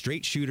 They are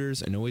straight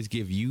shooters and always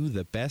give you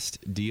the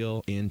best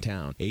deal in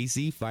town.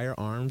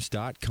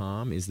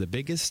 azfirearms.com is the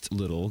biggest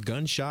little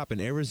gun shop in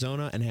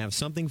Arizona and have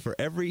something for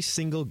every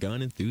single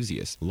gun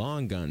enthusiast.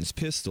 Long guns,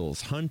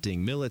 pistols,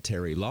 hunting,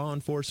 military, law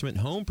enforcement,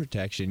 home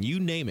protection, you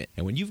name it.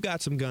 And when you've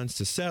got some guns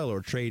to sell or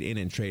trade in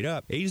and trade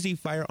up,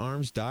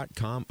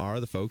 azfirearms.com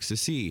are the folks to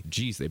see.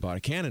 Geez, they bought a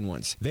cannon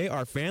once. They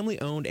are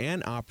family-owned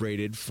and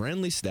operated,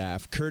 friendly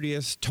staff,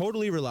 courteous,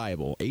 totally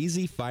reliable.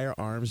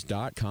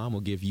 azfirearms.com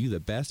will give you the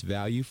best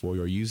value for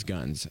your used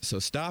guns. So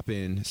stop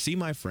in, see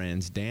my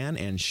friends Dan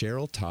and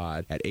Cheryl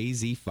Todd at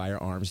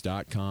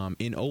azfirearms.com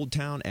in Old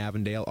Town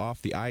Avondale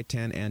off the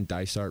I-10 and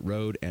Dysart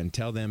Road, and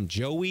tell them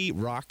Joey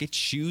Rocket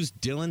Shoes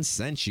Dillon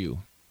sent you.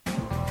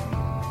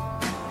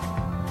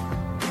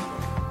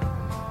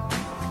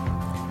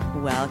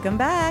 Welcome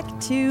back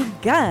to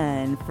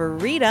Gun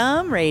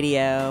Freedom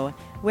Radio,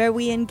 where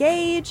we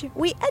engage,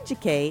 we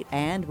educate,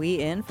 and we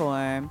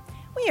inform.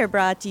 We are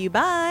brought to you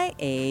by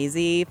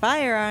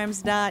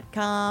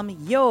azfirearms.com,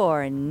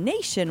 your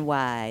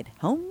nationwide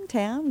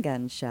hometown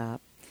gun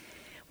shop.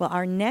 Well,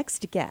 our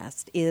next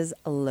guest is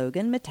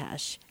Logan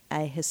Mitesh,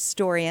 a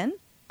historian,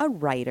 a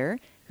writer,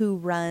 who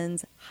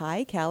runs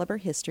High Caliber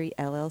History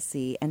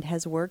LLC and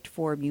has worked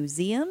for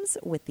museums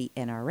with the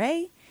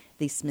NRA,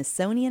 the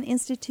Smithsonian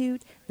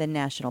Institute, the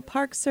National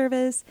Park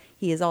Service.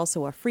 He is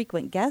also a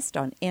frequent guest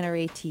on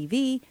NRA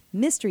TV,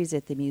 Mysteries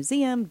at the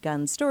Museum,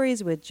 Gun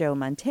Stories with Joe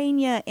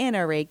Mantegna,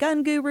 NRA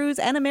Gun Gurus,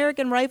 and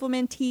American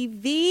Rifleman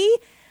TV.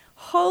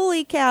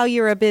 Holy cow,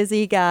 you're a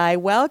busy guy.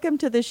 Welcome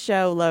to the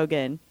show,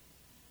 Logan.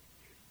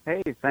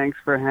 Hey, thanks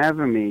for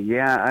having me.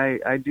 Yeah,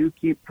 I do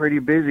keep pretty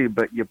busy,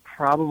 but you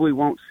probably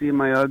won't see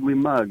my ugly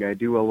mug. I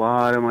do a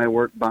lot of my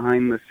work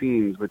behind the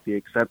scenes, with the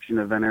exception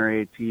of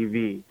NRA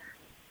TV.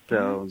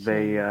 So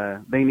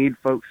they need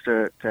folks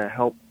to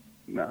help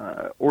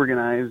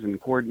organize and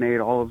coordinate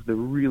all of the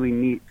really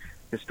neat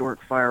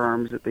historic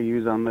firearms that they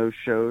use on those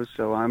shows.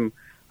 So I'm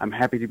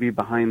happy to be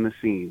behind the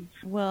scenes.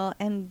 Well,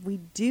 and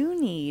we do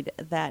need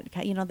that,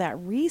 that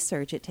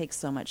research. It takes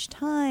so much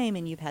time,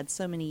 and you've had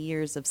so many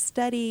years of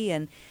study,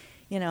 and,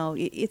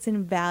 it's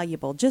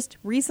invaluable. Just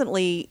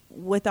recently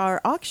with our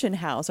auction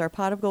house, our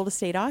Pot of Gold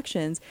Estate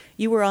Auctions,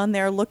 you were on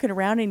there looking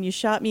around, and you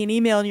shot me an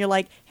email, and you're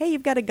like, hey,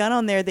 you've got a gun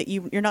on there that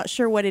you're not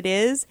sure what it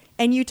is,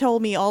 and you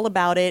told me all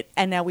about it,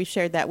 and now we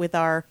shared that with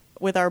our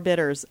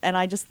bidders. And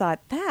I just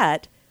thought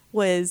that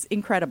was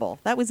incredible.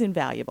 That was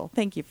invaluable.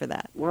 Thank you for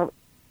that. Well,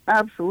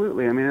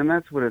 absolutely. I mean, and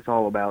that's what it's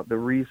all about. The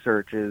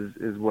research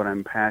is what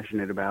I'm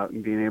passionate about,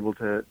 and being able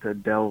to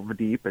delve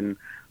deep and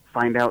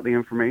find out the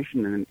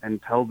information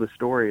and tell the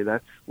story.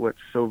 That's what's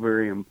so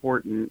very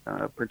important,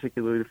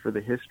 particularly for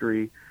the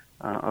history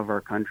of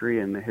our country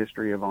and the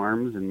history of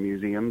arms and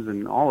museums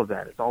and all of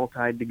that. It's all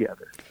tied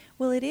together.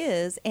 Well, it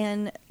is,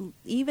 and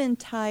even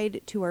tied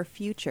to our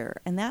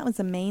future. And that was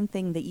the main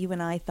thing that you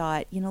and I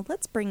thought,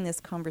 let's bring this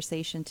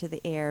conversation to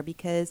the air,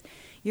 because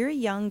you're a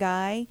young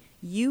guy.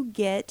 You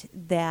get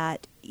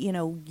that,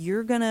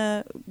 you're going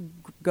to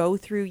go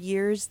through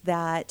years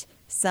that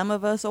some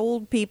of us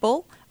old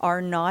people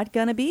are not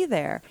going to be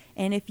there.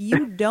 And if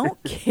you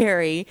don't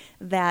carry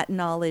that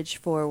knowledge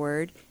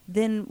forward,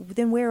 then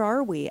where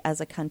are we as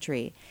a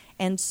country?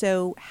 And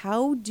so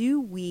how do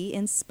we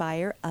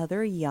inspire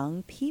other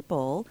young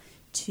people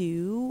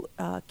to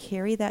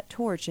carry that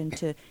torch and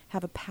to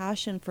have a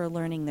passion for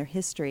learning their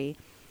history?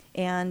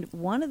 And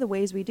one of the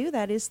ways we do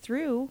that is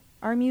through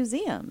our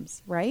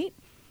museums, right?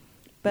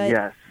 But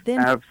yes,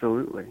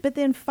 absolutely. But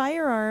then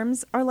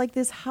firearms are like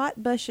this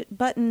hot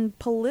button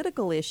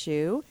political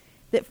issue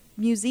that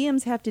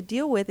museums have to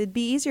deal with. It'd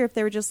be easier if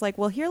they were just like,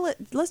 well, here,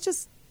 let's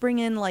just bring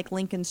in like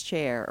Lincoln's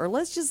chair, or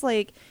let's just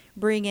like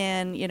bring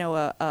in,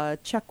 a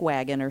chuck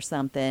wagon or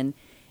something.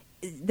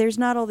 There's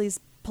not all these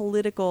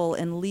political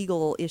and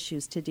legal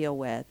issues to deal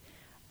with.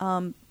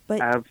 But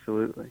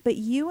absolutely. But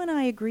you and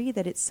I agree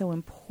that it's so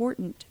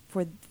important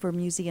for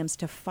museums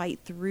to fight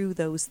through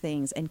those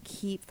things and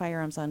keep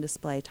firearms on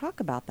display. Talk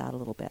about that a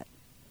little bit.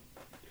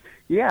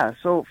 Yeah,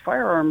 so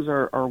firearms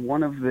are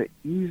one of the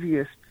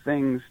easiest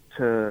things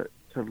to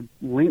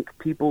link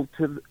people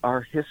to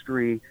our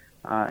history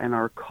and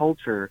our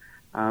culture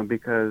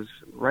because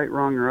right,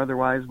 wrong, or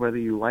otherwise, whether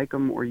you like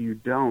them or you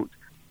don't,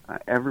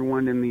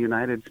 everyone in the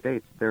United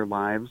States, their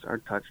lives are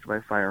touched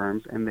by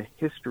firearms and the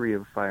history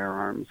of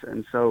firearms.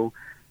 And so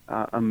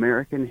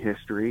American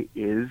history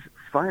is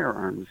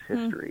firearms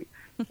history.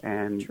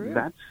 And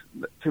that's,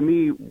 to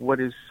me, what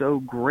is so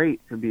great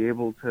to be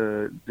able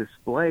to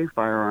display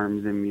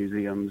firearms in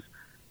museums,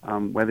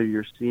 whether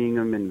you're seeing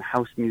them in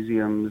house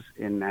museums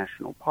in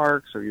national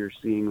parks, or you're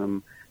seeing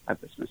them at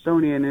the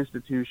Smithsonian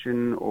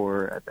Institution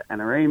or at the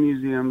NRA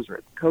museums or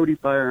at the Cody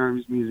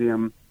Firearms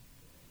Museum.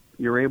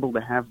 You're able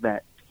to have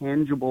that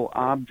tangible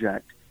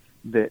object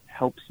that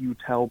helps you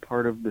tell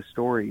part of the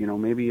story. You know,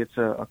 maybe it's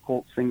a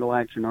Colt Single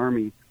Action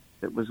Army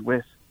that was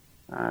with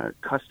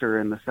Custer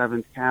and the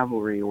 7th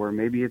Cavalry, or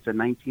maybe it's a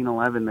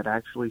 1911 that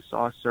actually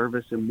saw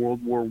service in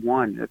World War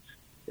I.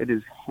 It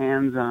is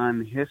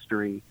hands-on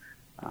history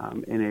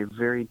in a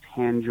very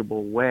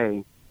tangible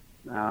way.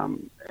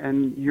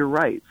 And you're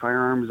right,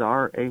 firearms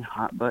are a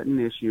hot-button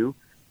issue,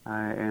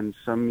 and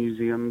some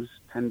museums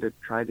tend to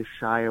try to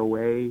shy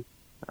away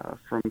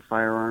from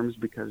firearms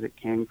because it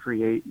can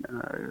create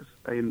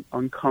an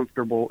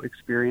uncomfortable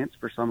experience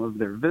for some of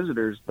their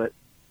visitors. But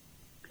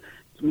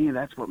to me,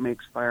 that's what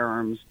makes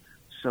firearms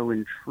so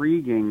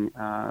intriguing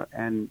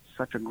and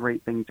such a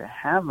great thing to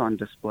have on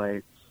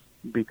display,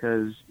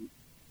 because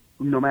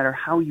no matter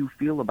how you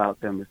feel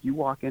about them, if you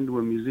walk into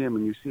a museum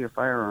and you see a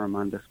firearm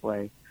on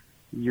display,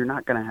 you're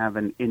not going to have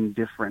an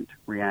indifferent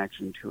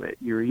reaction to it.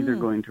 You're either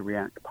going to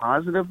react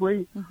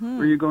positively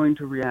or you're going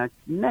to react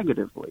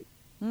negatively.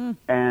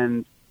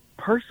 And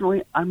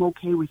personally, I'm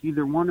okay with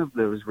either one of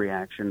those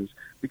reactions,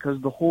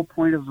 because the whole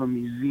point of a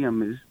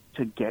museum is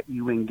to get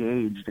you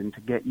engaged and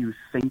to get you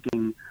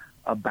thinking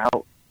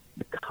about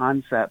the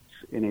concepts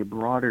in a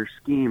broader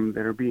scheme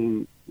that are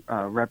being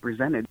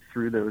represented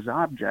through those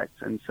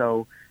objects. And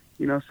so,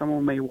 you know,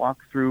 someone may walk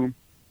through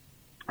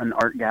an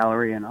art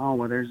gallery and, oh,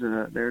 well, there's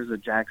a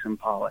Jackson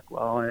Pollock.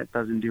 Well, it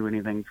doesn't do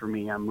anything for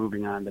me. I'm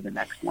moving on to the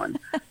next one.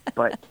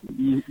 But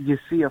you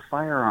see a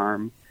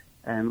firearm,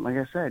 and like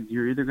I said,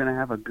 you're either going to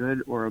have a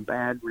good or a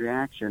bad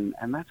reaction,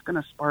 and that's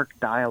going to spark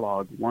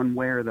dialogue one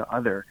way or the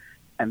other.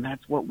 And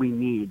that's what we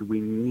need. We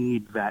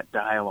need that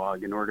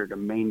dialogue in order to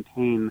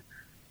maintain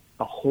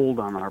a hold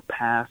on our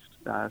past,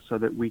 so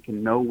that we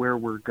can know where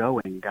we're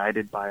going,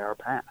 guided by our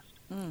past.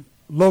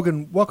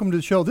 Logan, welcome to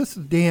the show. This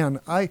is Dan.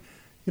 I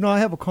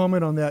have a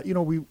comment on that. You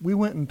know, we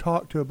went and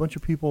talked to a bunch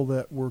of people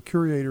that were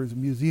curators of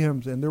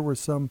museums, and there were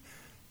some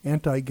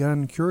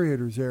anti-gun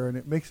curators there, and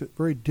it makes it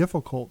very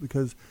difficult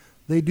because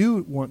they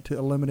do want to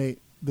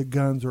eliminate the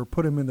guns or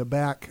put them in the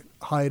back,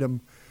 hide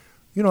them.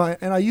 You know,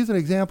 and I use an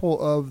example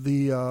of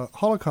the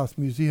Holocaust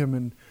Museum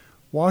in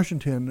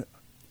Washington.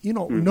 You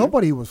know,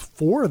 nobody was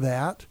for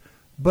that,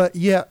 but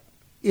yet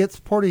it's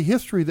part of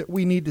history that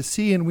we need to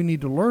see and we need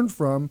to learn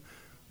from,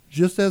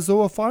 just as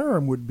though a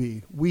firearm would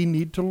be. We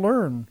need to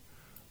learn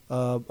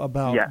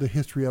about the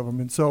history of them.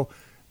 And so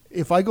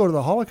if I go to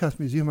the Holocaust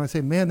Museum and I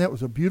say, man, that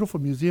was a beautiful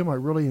museum, I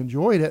really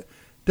enjoyed it,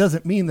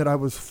 doesn't mean that I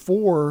was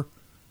for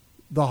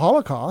the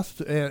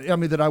Holocaust. I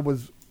mean, that I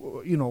was,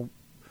 you know,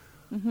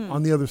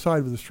 on the other side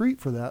of the street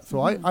for that.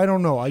 So I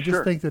don't know. I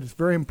just think that it's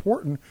very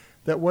important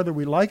that whether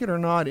we like it or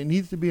not, it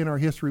needs to be in our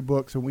history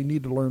books, and we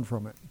need to learn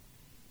from it.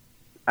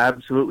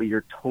 Absolutely.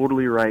 You're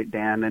totally right,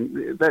 Dan.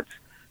 And that's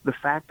the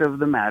fact of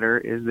the matter,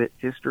 is that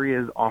history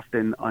is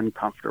often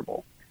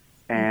uncomfortable.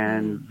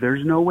 And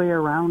there's no way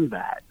around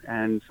that.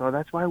 And so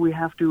that's why we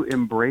have to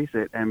embrace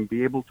it and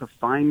be able to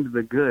find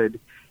the good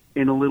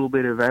in a little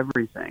bit of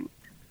everything.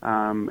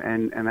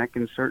 And that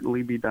can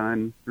certainly be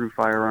done through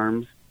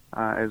firearms,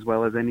 as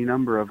well as any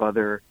number of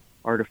other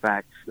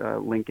artifacts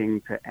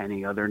linking to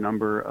any other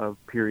number of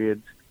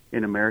periods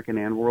in American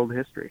and world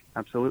history.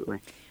 Absolutely.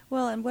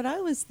 Well, and what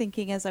I was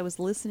thinking as I was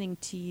listening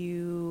to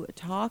you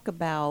talk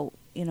about,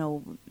 you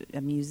know,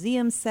 a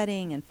museum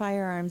setting and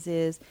firearms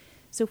is,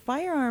 so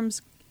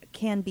firearms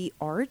can be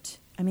art.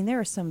 I mean, there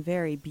are some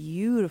very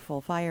beautiful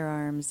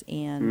firearms,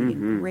 and the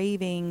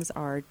engravings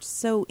are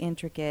so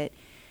intricate.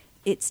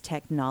 It's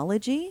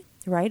technology,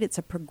 right? It's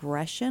a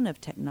progression of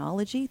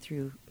technology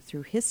through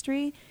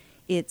history.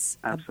 It's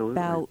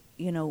about,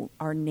 you know,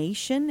 our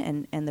nation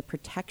and the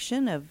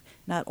protection of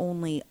not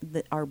only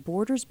our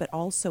borders, but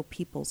also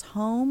people's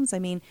homes. I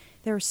mean,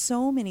 there are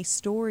so many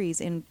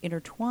stories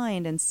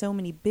intertwined and so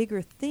many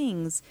bigger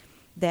things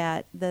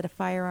that a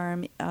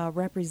firearm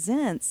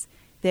represents,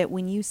 that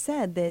when you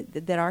said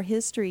that our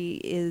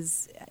history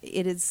is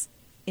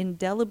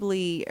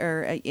indelibly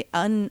or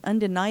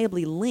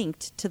undeniably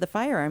linked to the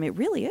firearm, it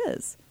really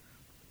is.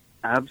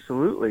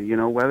 Absolutely. You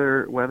know,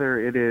 whether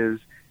it is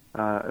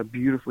a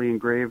beautifully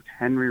engraved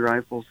Henry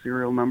rifle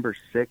serial number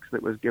 6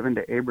 that was given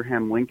to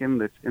Abraham Lincoln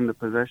that's in the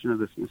possession of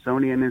the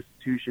Smithsonian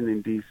Institution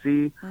in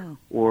D.C.,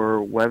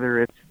 or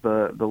whether it's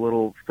the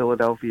little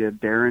Philadelphia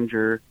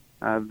Derringer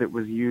that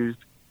was used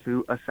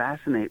to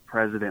assassinate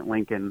President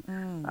Lincoln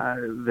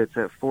that's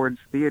at Ford's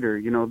Theater.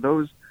 You know,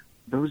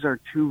 those are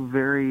two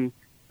very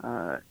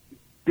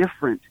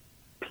different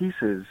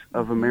pieces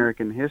of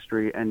American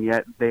history, and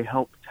yet they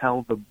help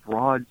tell the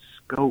broad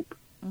scope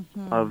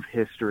of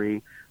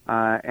history,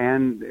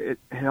 and it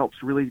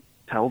helps really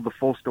tell the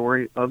full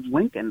story of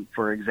Lincoln,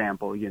 for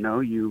example.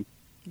 You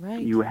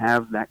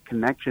have that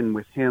connection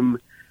with him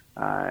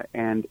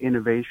and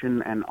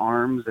innovation and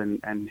arms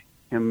and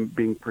him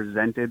being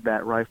presented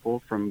that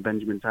rifle from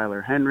Benjamin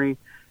Tyler Henry.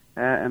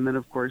 And then,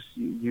 of course,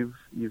 you've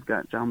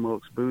got John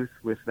Wilkes Booth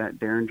with that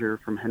Derringer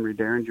from Henry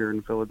Derringer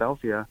in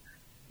Philadelphia,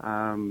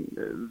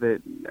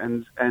 that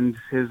and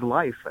his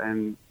life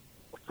and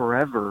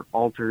forever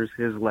alters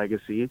his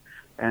legacy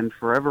and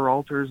forever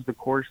alters the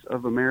course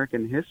of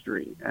American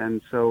history.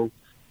 And so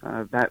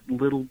that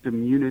little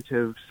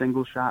diminutive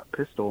single-shot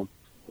pistol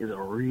is a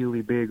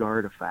really big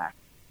artifact.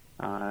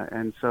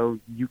 And so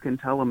you can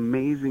tell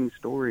amazing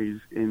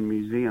stories in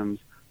museums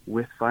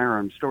with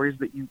firearms, stories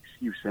that you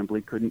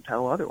simply couldn't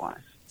tell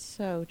otherwise.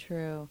 So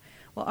true.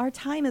 Well, our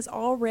time has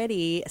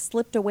already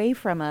slipped away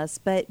from us,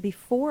 but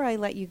before I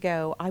let you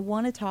go, I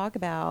want to talk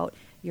about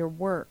your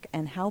work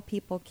and how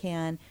people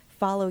can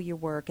follow your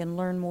work and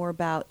learn more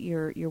about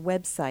your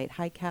website,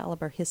 High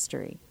Caliber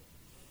History.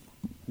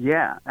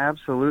 Yeah,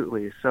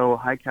 absolutely. So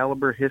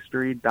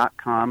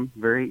highcaliberhistory.com,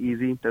 very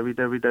easy,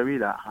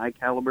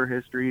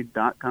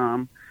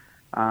 www.highcaliberhistory.com.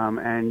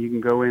 And you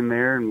can go in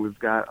there, and we've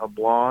got a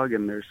blog,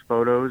 and there's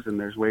photos, and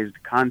there's ways to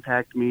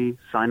contact me,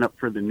 sign up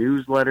for the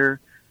newsletter.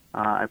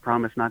 I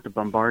promise not to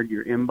bombard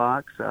your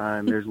inbox,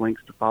 and there's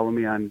links to follow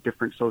me on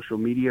different social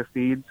media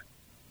feeds.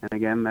 And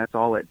again, that's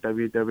all at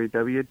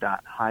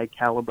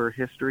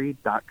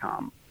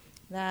www.highcaliberhistory.com.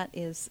 That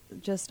is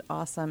just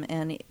awesome,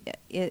 and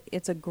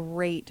it's a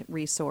great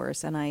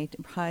resource, and I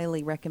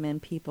highly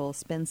recommend people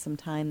spend some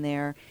time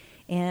there.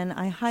 And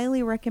I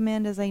highly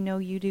recommend, as I know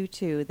you do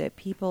too, that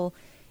people,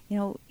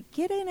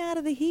 get in out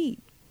of the heat.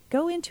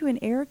 Go into an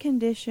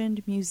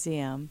air-conditioned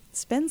museum.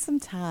 Spend some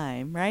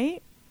time,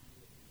 right?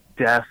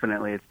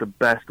 Definitely. It's the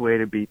best way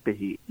to beat the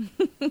heat.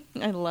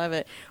 I love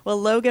it.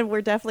 Well, Logan,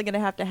 we're definitely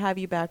going to have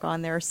you back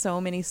on. There are so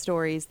many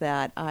stories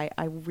that I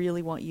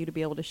really want you to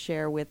be able to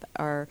share with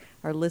our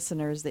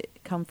listeners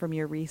that come from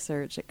your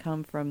research, that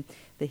come from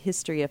the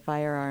history of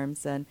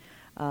firearms, and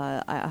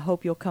I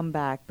hope you'll come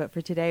back. But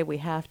for today, we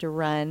have to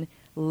run.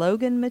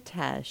 Logan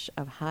Matesh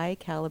of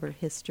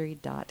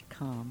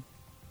highcaliberhistory.com.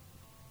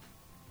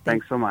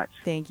 Thanks so much.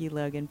 Thank you,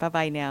 Logan.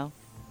 Bye-bye now.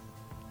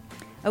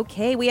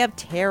 Okay, we have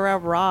Tara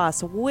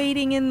Ross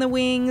waiting in the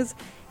wings.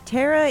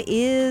 Tara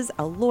is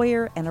a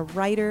lawyer and a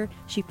writer.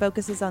 She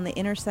focuses on the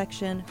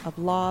intersection of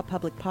law,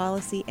 public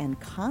policy, and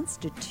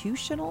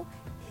constitutional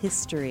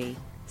history.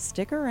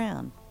 Stick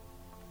around.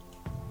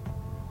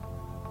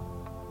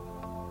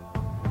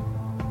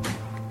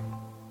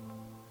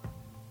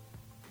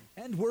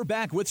 And we're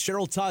back with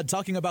Cheryl Todd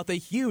talking about the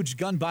huge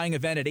gun buying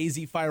event at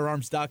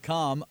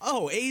azfirearms.com.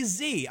 Oh, AZ,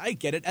 I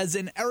get it, as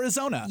in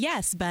Arizona.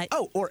 Yes, but...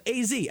 Oh, or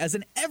AZ, as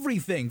in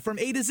everything from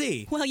A to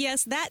Z. Well,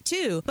 yes, that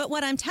too. But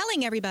what I'm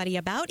telling everybody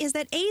about is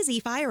that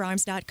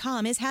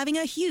azfirearms.com is having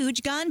a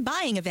huge gun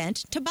buying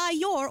event to buy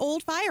your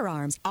old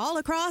firearms all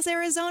across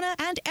Arizona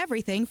and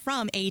everything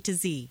from A to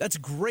Z. That's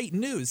great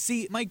news.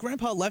 See, my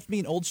grandpa left me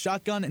an old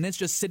shotgun and it's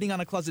just sitting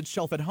on a closet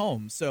shelf at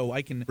home, so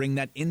I can bring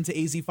that into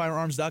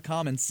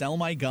azfirearms.com and sell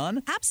my gun?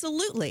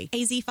 Absolutely.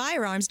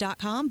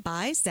 azfirearms.com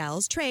buys,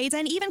 sells, trades,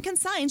 and even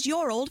consigns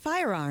your old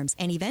firearms.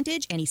 Any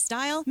vintage, any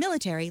style,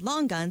 military,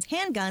 long guns,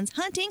 handguns,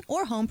 hunting,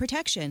 or home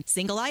protection.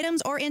 Single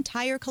items or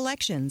entire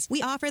collections.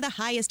 We offer the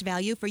highest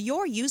value for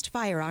your used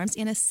firearms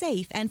in a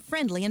safe and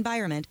friendly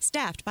environment,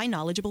 staffed by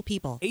knowledgeable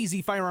people.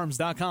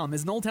 azfirearms.com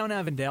is in Old Town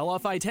Avondale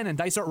off I-10 and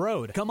Dysart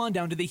Road. Come on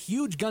down to the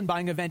huge gun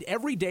buying event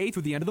every day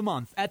through the end of the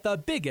month at the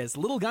biggest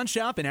little gun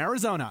shop in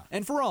Arizona.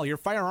 And for all your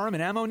firearm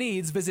and ammo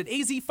needs, visit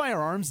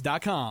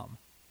azfirearms.com.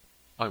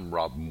 I'm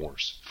Rob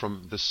Morse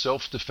from the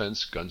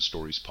Self-Defense Gun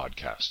Stories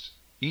podcast.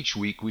 Each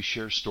week we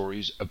share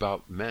stories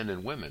about men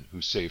and women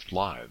who saved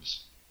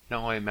lives.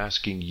 Now I am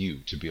asking you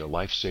to be a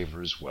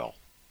lifesaver as well.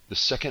 The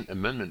Second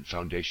Amendment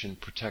Foundation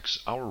protects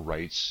our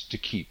rights to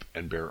keep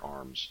and bear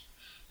arms.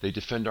 They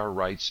defend our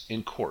rights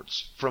in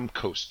courts from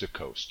coast to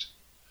coast.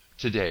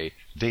 Today,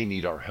 they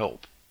need our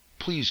help.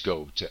 Please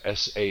go to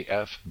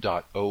saf.org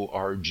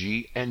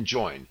and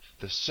join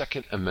the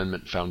Second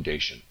Amendment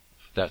Foundation.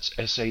 That's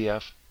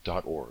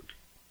saf.org.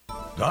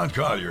 Don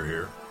Collier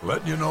here,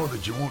 letting you know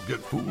that you won't get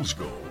fool's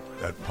gold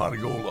at Pot of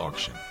Gold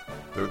Auction.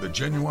 They're the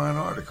genuine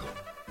article.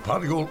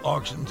 Pot of Gold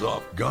auctions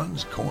off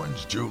guns,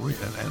 coins, jewelry,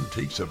 and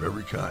antiques of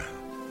every kind.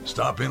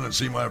 Stop in and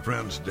see my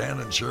friends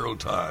Dan and Cheryl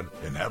Todd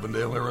in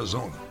Avondale,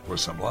 Arizona for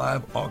some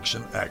live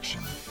auction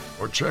action.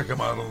 Or check them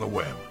out on the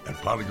web at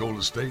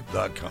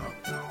potofgoldestate.com.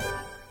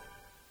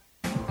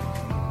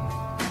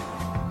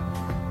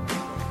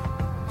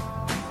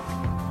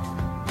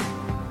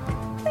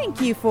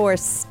 Thank you for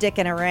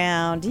sticking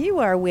around. You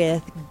are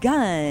with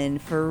Gun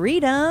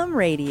Freedom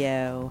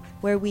Radio,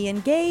 where we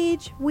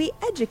engage, we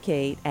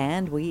educate,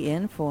 and we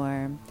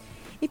inform.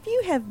 If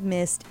you have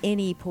missed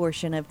any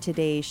portion of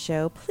today's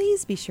show,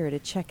 please be sure to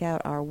check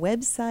out our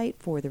website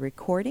for the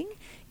recording.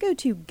 go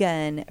to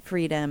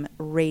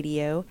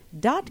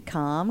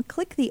gunfreedomradio.com,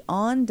 click the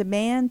On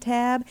Demand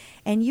tab,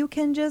 and you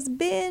can just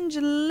binge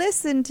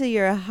listen to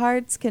your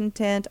heart's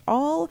content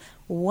all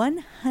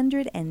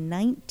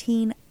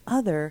 119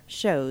 other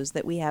shows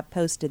that we have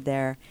posted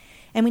there.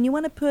 And when you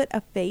want to put a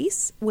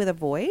face with a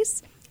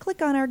voice,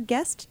 click on our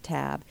guest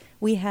tab.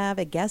 We have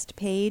a guest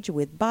page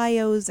with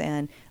bios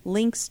and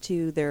links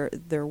to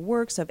their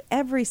works of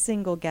every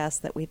single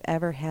guest that we've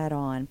ever had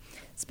on.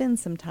 Spend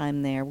some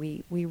time there.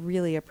 We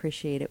really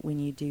appreciate it when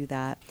you do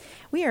that.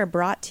 We are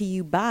brought to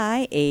you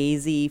by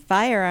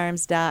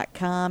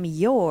azfirearms.com,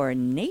 your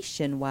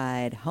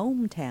nationwide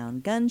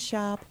hometown gun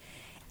shop.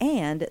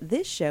 And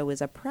this show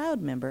is a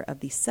proud member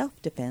of the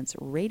Self-Defense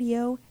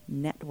Radio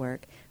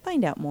Network.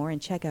 Find out more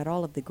and check out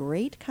all of the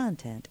great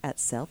content at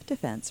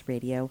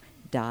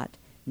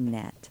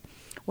selfdefenseradio.net.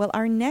 Well,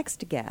 our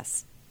next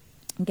guest,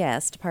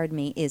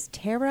 is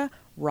Tara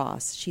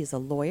Ross. She is a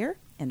lawyer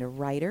and a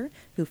writer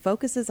who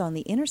focuses on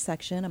the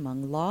intersection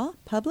among law,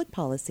 public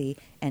policy,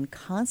 and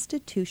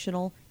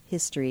constitutional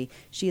history.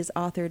 She has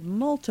authored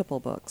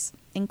multiple books,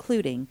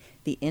 including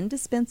The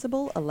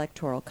Indispensable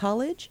Electoral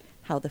College,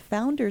 How the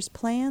Founders'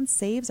 Plan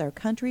Saves Our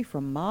Country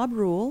from Mob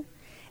Rule,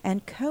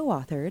 and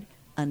co-authored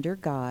Under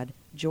God,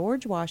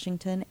 George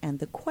Washington and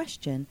the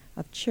Question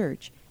of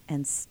Church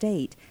and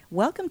State.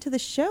 Welcome to the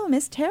show,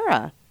 Miss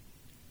Tara.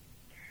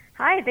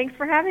 Hi, thanks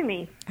for having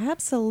me.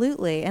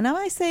 Absolutely. And am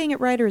I saying it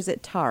right, or is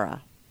it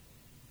Tara?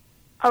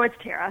 Oh, it's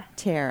Tara.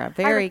 Tara,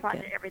 very good. I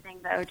respond to everything,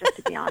 though, just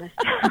to be honest.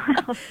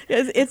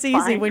 It's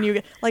easy when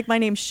you, like my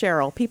name's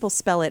Cheryl. People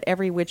spell it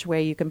every which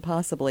way you can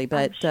possibly,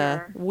 but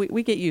sure.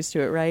 we get used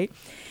to it, right?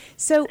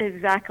 So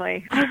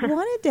exactly. I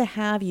wanted to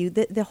have you,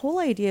 the whole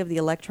idea of the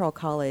Electoral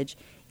College,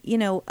 you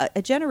know,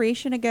 a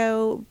generation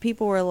ago,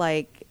 people were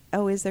like,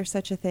 oh, is there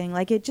such a thing?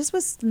 Like, it just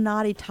was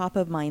not a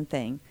top-of-mind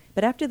thing.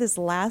 But after this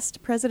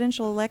last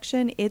presidential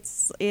election, it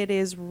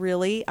is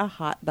really a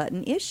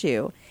hot-button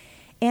issue.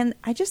 And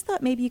I just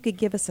thought maybe you could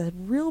give us a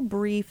real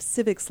brief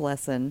civics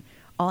lesson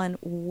on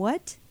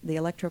what the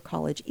Electoral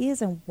College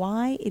is and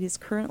why it is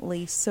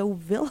currently so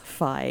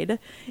vilified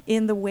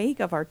in the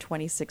wake of our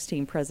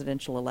 2016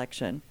 presidential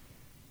election.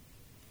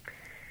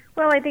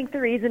 Well, I think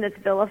the reason it's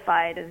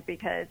vilified is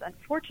because,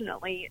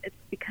 unfortunately, it's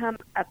become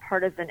a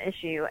partisan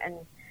issue. And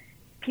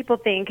people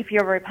think if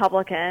you're a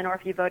Republican or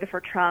if you voted for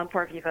Trump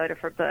or if you voted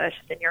for Bush,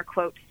 then you're,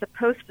 quote,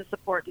 supposed to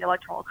support the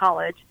Electoral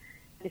College.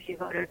 If you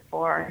voted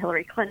for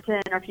Hillary Clinton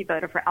or if you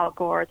voted for Al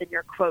Gore, then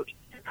you're, quote,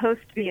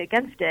 supposed to be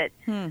against it.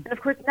 And, of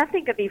course,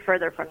 nothing could be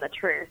further from the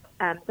truth.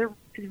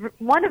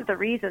 One of the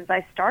reasons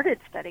I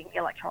started studying the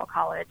Electoral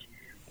College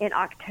in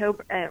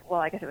October,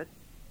 I guess it was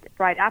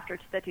right after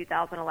the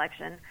 2000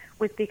 election,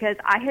 was because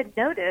I had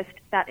noticed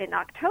that in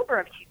October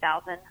of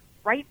 2000,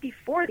 right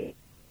before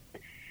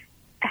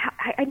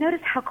I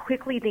noticed how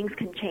quickly things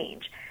can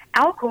change.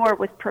 Al Gore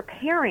was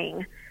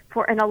preparing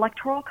for an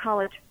Electoral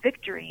College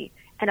victory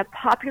and a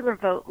popular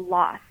vote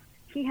loss.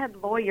 He had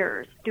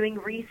lawyers doing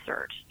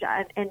research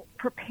and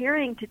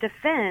preparing to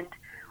defend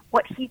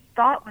what he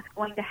thought was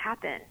going to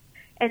happen.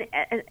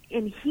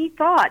 And he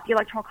thought the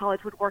Electoral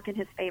College would work in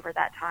his favor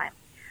that time.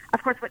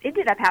 Of course, what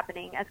ended up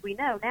happening, as we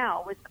know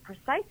now, was the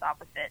precise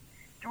opposite.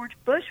 George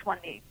Bush won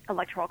the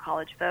Electoral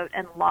College vote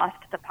and lost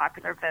the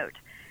popular vote.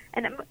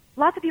 And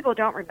lots of people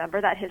don't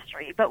remember that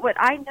history. But what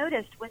I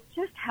noticed was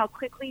just how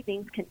quickly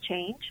things can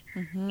change.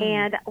 Mm-hmm.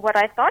 And what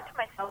I thought to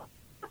myself,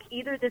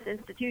 either this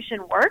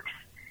institution works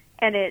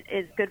and it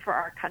is good for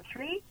our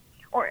country,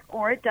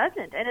 or it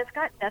doesn't. And it's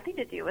got nothing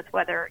to do with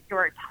whether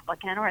you're a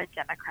Republican or a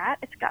Democrat.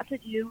 It's got to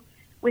do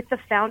with the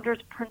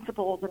founders'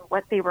 principles and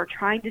what they were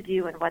trying to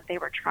do and what they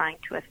were trying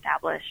to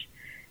establish.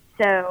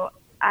 So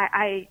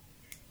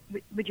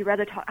would you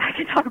rather I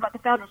can talk about the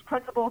founders'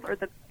 principles or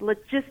the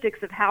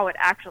logistics of how it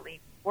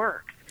actually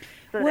works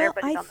so that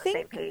everybody's on the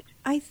same page?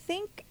 I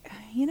think,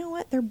 you know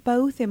what, they're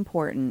both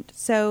important.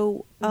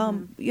 So,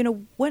 you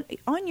know,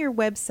 on your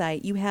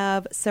website, you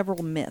have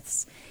several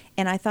myths,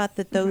 and I thought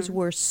that those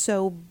were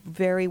so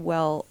very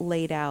well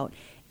laid out.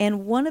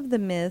 And one of the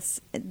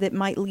myths that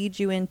might lead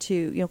you into,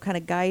 you know, kind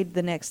of guide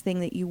the next thing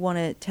that you want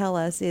to tell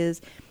us is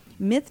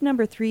myth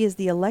number 3 is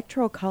the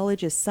Electoral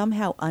College is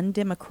somehow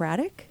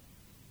undemocratic.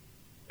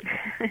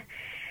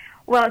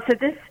 Well, so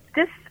this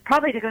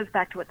probably goes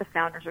back to what the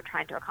founders were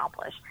trying to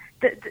accomplish.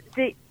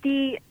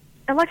 The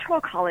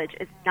Electoral College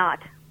is not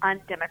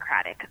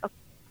undemocratic.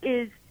 It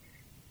is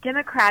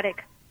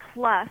democratic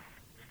plus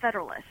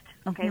federalist.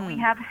 Okay, we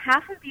have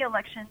half of the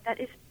election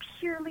that is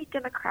purely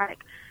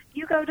democratic.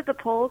 You go to the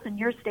polls in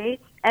your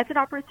states, as it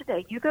operates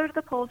today, you go to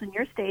the polls in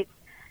your states,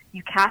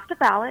 you cast a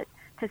ballot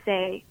to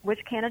say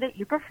which candidate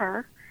you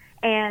prefer,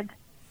 and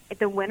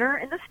the winner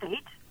in the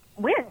state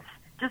wins.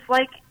 Just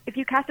like if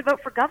you cast a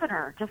vote for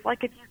governor, just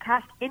like if you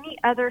cast any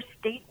other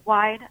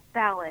statewide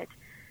ballot,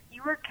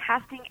 you are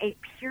casting a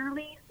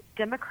purely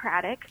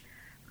democratic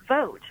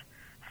vote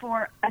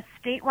for a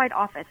statewide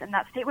office, and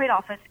that statewide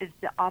office is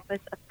the office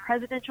of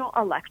presidential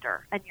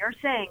elector, and you're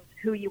saying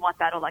who you want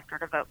that elector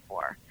to vote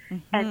for.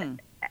 And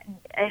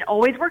it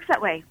always works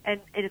that way, and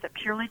it is a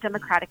purely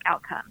democratic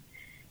outcome.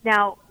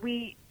 Now,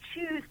 we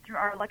choose through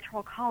our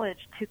Electoral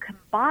College to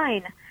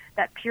combine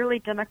that purely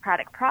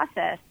democratic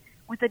process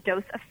with a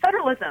dose of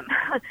federalism.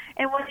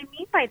 And what I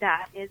mean by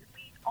that is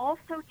we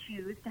also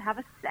choose to have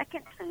a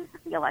second phase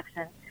of the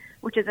election,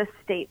 which is a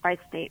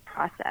state-by-state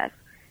process.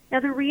 Now,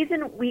 the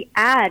reason we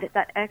add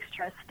that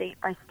extra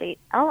state-by-state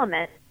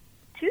element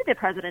to the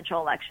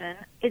presidential election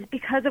is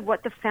because of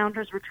what the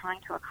founders were trying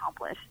to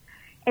accomplish.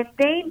 And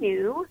they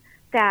knew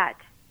that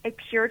a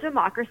pure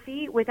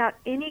democracy without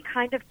any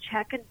kind of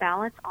check and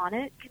balance on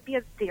it can be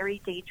a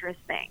very dangerous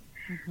thing.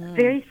 Mm-hmm.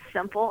 Very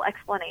simple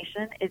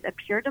explanation is a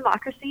pure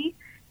democracy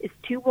is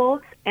two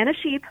wolves and a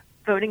sheep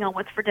voting on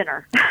what's for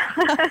dinner.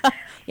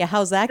 Yeah,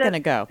 how's that going to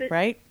go,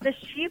 right? The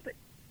sheep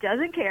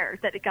doesn't care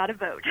that it got a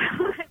vote.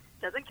 It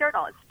doesn't care at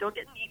all. It's still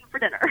getting eaten for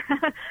dinner.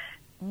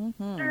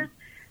 Mm-hmm.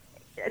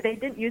 They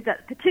didn't use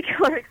that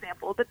particular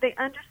example, but they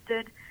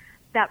understood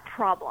that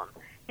problem.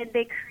 And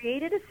they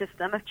created a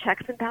system of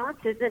checks and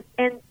balances.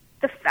 And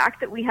the fact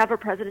that we have a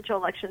presidential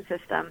election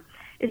system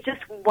is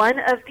just one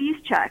of these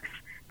checks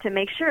to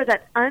make sure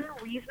that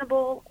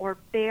unreasonable or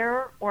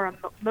bare or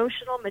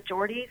emotional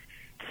majorities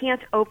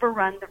can't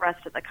overrun the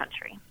rest of the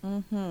country.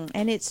 Mm-hmm.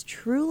 And it's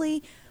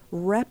truly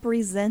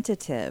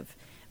representative,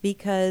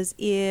 because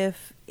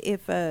if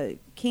a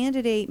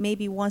candidate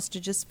maybe wants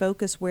to just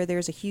focus where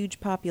there's a huge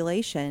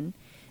population,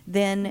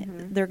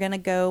 then they're going to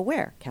go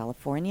where?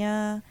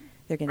 California.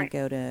 They're going to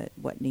go to,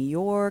 New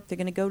York. They're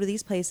going to go to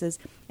these places.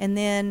 And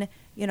then,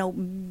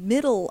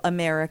 middle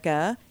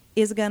America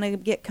is going to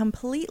get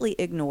completely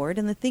ignored.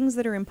 And the things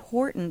that are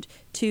important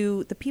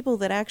to the people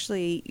that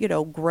actually,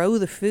 grow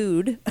the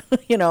food,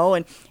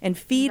 and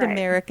feed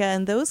America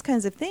and those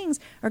kinds of things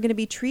are going to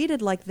be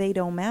treated like they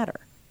don't matter.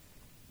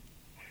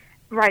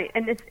 Right.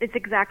 And it's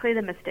exactly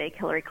the mistake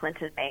Hillary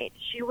Clinton made.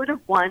 She would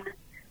have won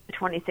the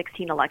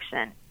 2016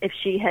 election if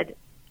she had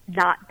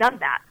not done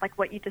that, like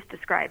what you just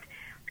described.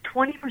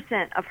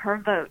 20% of her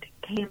vote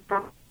came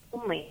from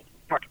only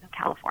New York and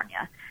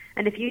California.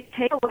 And if you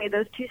take away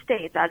those two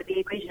states out of the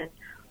equation,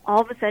 all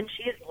of a sudden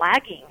she is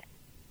lagging.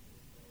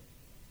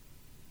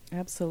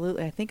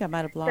 Absolutely. I think I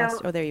might have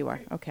lost. There you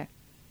are. Okay.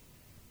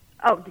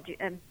 Oh, did you?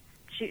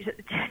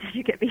 Did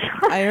you get me?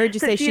 I heard you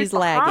say she's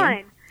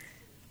lagging.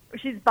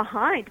 She's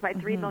behind by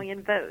 3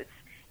 million votes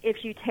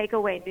if you take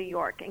away New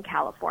York and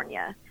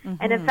California.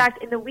 And in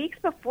fact, in the weeks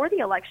before the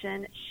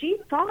election, she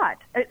thought,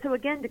 so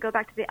again, to go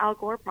back to the Al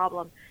Gore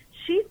problem,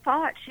 she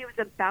thought she was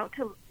about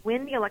to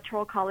win the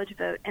Electoral College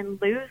vote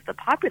and lose the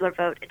popular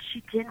vote, and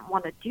she didn't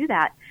want to do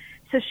that.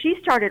 So she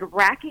started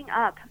racking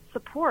up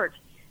support.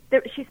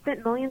 She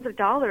spent millions of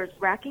dollars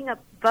racking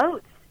up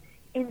votes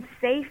in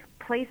safe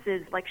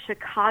places like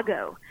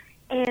Chicago.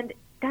 And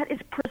that is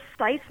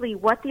precisely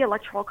what the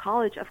Electoral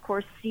College, of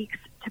course, seeks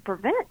to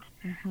prevent.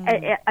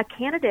 A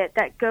candidate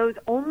that goes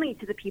only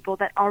to the people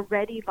that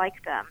already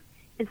like them,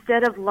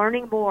 instead of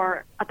learning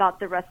more about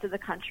the rest of the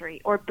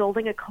country or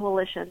building a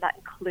coalition that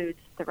includes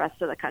the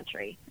rest of the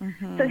country.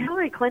 So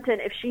Hillary Clinton,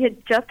 if she had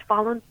just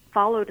followed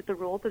the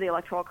rules of the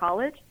Electoral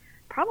College,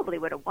 probably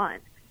would have won,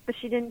 but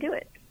she didn't do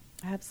it.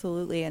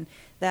 Absolutely. And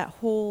that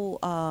whole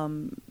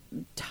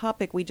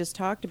topic we just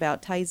talked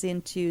about ties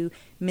into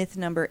myth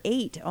number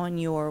 8 on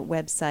your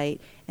website,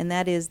 and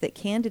that is that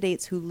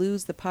candidates who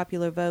lose the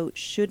popular vote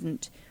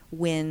shouldn't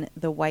win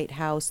the White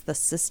House. The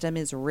system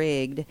is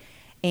rigged.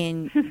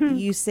 And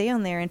you say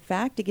on there, in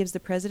fact, it gives the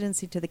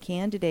presidency to the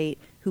candidate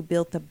who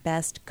built the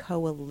best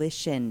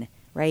coalition,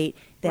 right?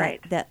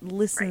 That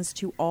listens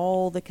to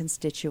all the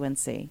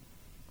constituency.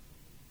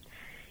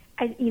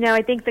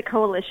 I think the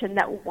coalition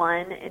that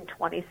won in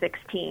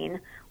 2016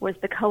 was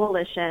the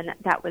coalition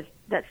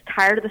that's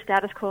tired of the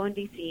status quo in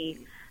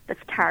D.C., that's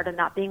tired of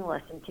not being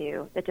listened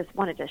to, that just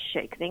wanted to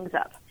shake things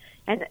up.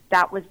 And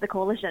that was the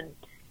coalition.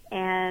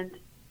 And,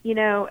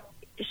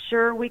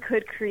 sure, we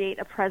could create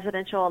a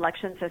presidential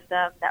election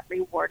system that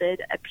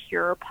rewarded a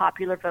pure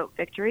popular vote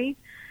victory.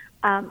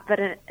 But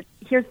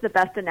here's the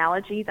best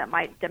analogy that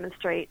might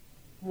demonstrate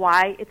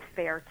why it's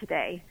fair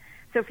today.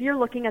 So if you're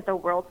looking at the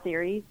World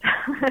Series,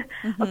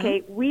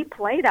 okay, we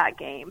play that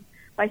game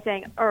by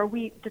saying, or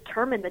we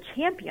determine the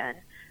champion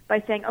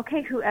by saying,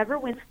 okay, whoever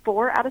wins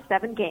 4 out of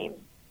 7 games,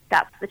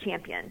 that's the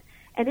champion.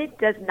 And it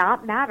does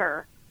not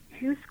matter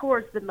who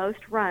scores the most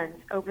runs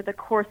over the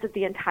course of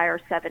the entire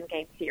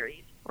 7-game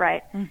series,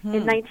 right? In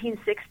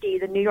 1960,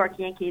 the New York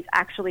Yankees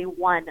actually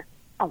won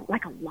a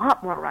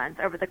lot more runs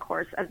over the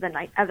course of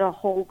the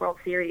whole World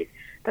Series.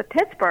 But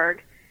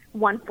Pittsburgh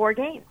won 4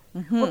 games.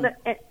 Well,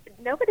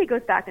 nobody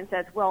goes back and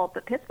says, well,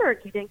 but Pittsburgh,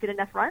 you didn't get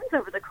enough runs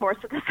over the course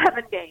of the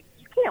 7 games.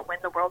 You can't win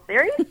the World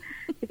Series.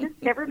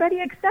 Everybody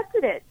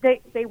accepted it.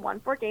 They won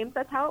 4 games.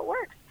 That's how it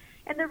works.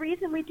 And the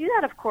reason we do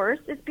that, of course,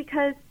 is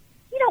because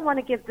you don't want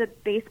to give the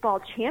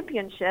baseball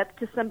championship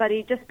to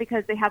somebody just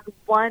because they have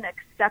one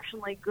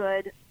exceptionally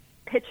good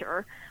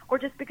pitcher, or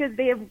just because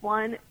they have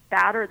one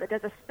batter that does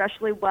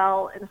especially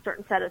well in a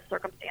certain set of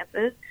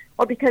circumstances,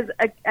 or because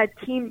a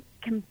team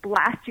can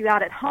blast you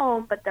out at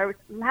home, but they're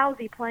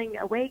lousy playing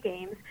away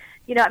games.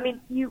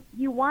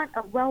 You want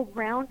a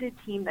well-rounded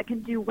team that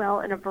can do well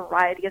in a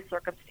variety of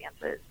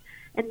circumstances.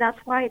 And that's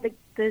why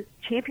the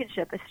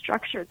championship is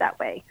structured that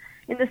way.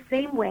 In the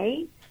same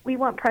way, we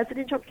want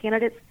presidential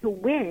candidates to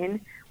win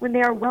when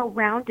they are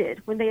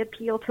well-rounded, when they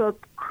appeal to a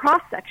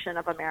cross-section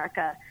of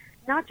America,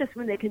 not just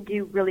when they can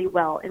do really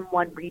well in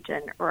one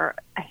region or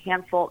a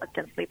handful of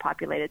densely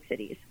populated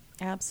cities.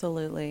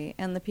 Absolutely.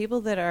 And the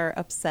people that are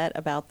upset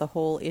about the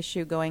whole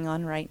issue going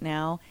on right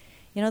now,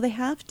 they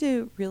have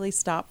to really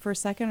stop for a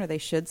second, or they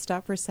should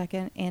stop for a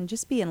second, and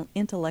just be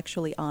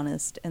intellectually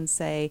honest and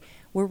say,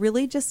 we're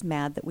really just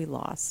mad that we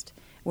lost.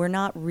 We're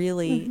not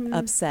really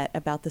upset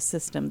about the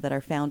system that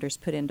our founders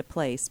put into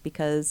place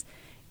because,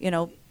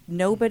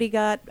 nobody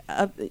got,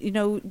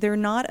 they're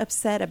not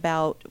upset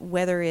about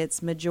whether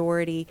it's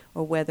majority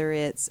or whether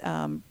it's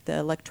the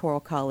Electoral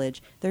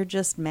College. They're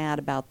just mad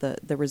about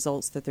the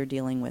results that they're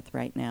dealing with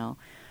right now.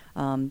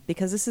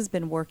 Because this has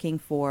been working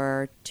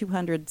for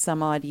 200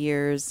 some odd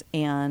years,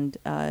 and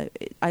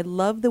I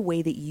love the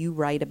way that you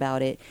write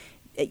about it.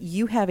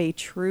 You have a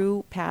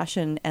true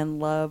passion and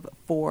love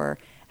for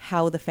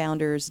how the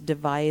founders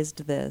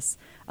devised this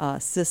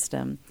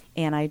system,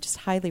 and I just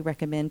highly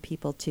recommend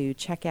people to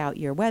check out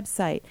your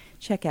website,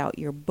 check out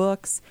your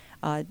books.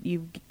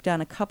 You've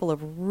done a couple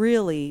of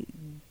really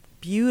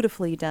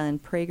beautifully done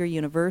Prager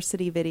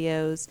University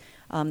videos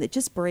that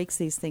just breaks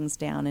these things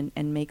down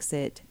and makes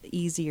it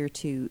easier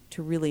to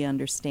really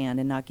understand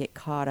and not get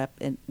caught up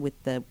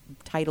with the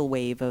tidal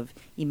wave of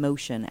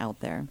emotion out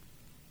there.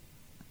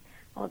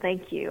 Well,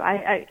 thank you.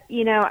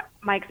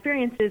 My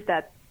experience is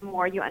that the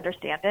more you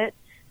understand it,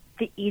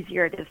 the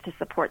easier it is to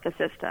support the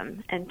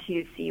system and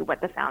to see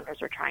what the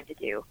founders are trying to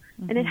do.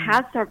 And it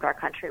has served our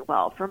country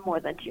well for more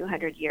than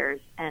 200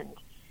 years, and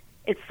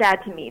it's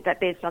sad to me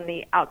that based on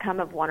the outcome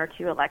of one or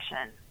two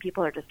elections,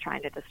 people are just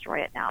trying to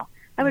destroy it now.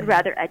 I would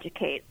rather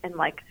educate and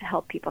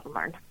help people to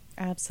learn.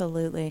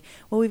 Absolutely.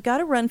 Well, we've got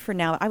to run for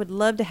now. I would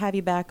love to have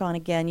you back on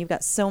again. You've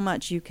got so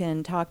much you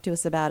can talk to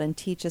us about and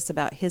teach us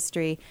about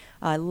history.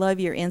 I love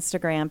your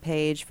Instagram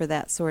page for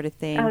that sort of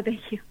thing. Oh, thank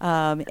you.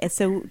 And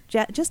so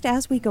just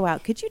as we go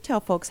out, could you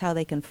tell folks how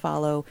they can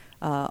follow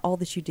all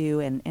that you do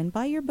and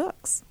buy your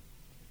books?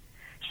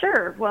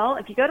 Sure. Well,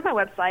 if you go to my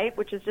website,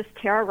 which is just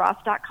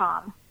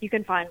taraross.com, you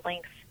can find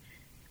links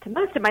to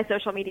most of my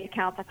social media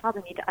accounts. I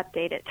probably need to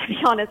update it, to be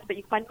honest, but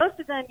you can find most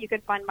of them. You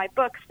can find my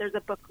books. There's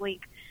a book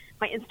link.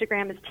 My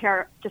Instagram is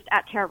just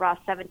at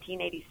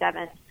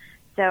taraross1787.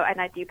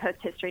 And I do post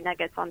history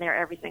nuggets on there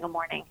every single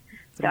morning.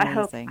 So I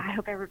hope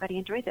everybody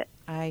enjoys it.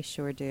 I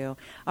sure do.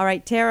 All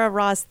right, Tara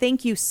Ross,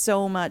 thank you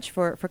so much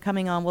for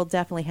coming on. We'll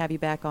definitely have you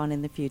back on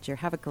in the future.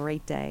 Have a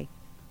great day.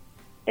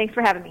 Thanks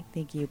for having me.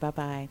 Thank you.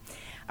 Bye-bye.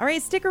 All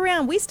right, stick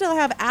around. We still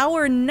have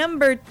hour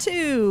number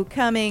 2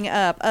 coming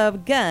up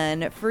of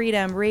Gun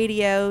Freedom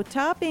Radio,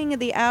 topping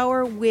the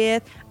hour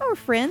with our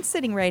friend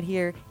sitting right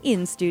here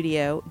in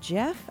studio,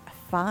 Jeff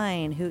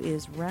Fine, who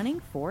is running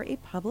for a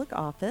public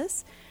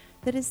office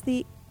that is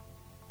the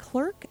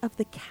clerk of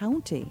the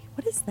county.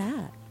 What is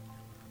that?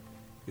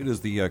 It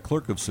is the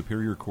clerk of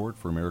Superior Court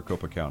for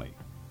Maricopa County.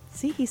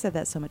 See, he said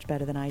that so much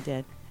better than I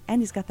did.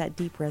 And he's got that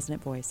deep,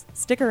 resonant voice.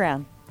 Stick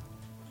around.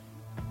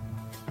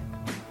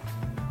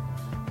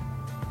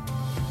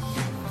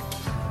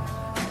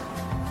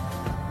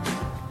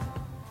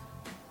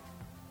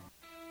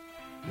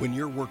 When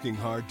you're working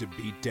hard to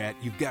beat debt,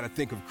 you've got to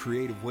think of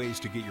creative ways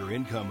to get your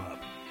income up.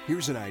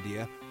 Here's an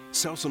idea.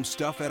 Sell some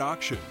stuff at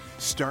auction.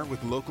 Start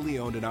with locally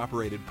owned and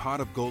operated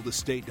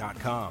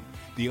potofgoldestate.com.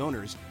 The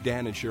owners,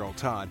 Dan and Cheryl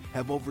Todd,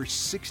 have over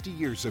 60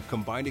 years of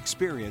combined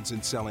experience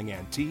in selling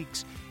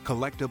antiques,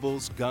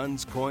 collectibles,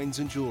 guns, coins,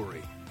 and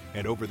jewelry.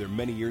 And over their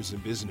many years in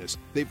business,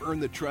 they've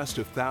earned the trust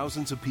of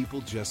thousands of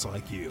people just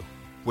like you.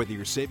 Whether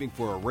you're saving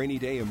for a rainy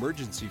day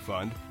emergency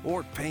fund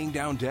or paying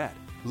down debt,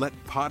 let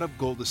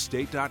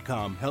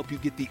potofgoldestate.com help you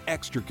get the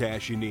extra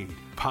cash you need.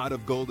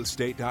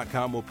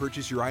 Potofgoldestate.com will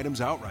purchase your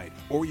items outright,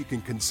 or you can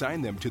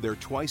consign them to their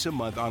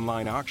twice-a-month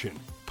online auction.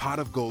 Pot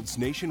of Gold's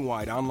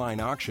nationwide online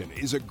auction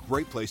is a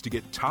great place to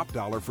get top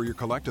dollar for your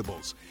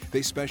collectibles.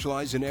 They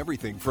specialize in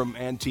everything from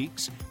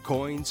antiques,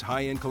 coins,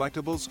 high-end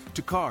collectibles,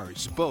 to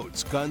cars,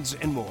 boats, guns,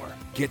 and more.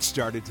 Get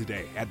started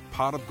today at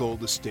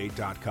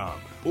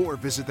potofgoldestate.com, or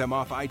visit them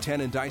off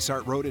I-10 and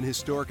Dysart Road in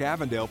historic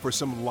Avondale for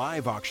some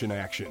live auction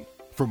action.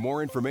 For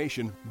more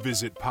information,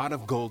 visit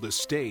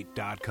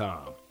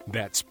potofgoldestate.com.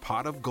 That's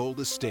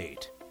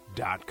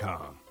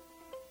potofgoldestate.com.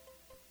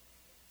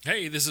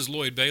 Hey, this is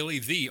Lloyd Bailey,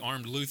 the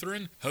Armed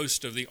Lutheran,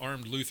 host of the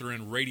Armed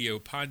Lutheran Radio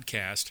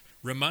podcast,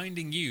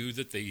 reminding you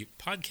that the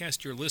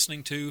podcast you're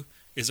listening to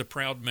is a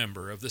proud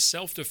member of the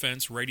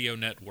Self-Defense Radio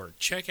Network.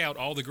 Check out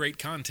all the great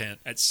content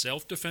at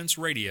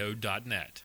selfdefenseradio.net.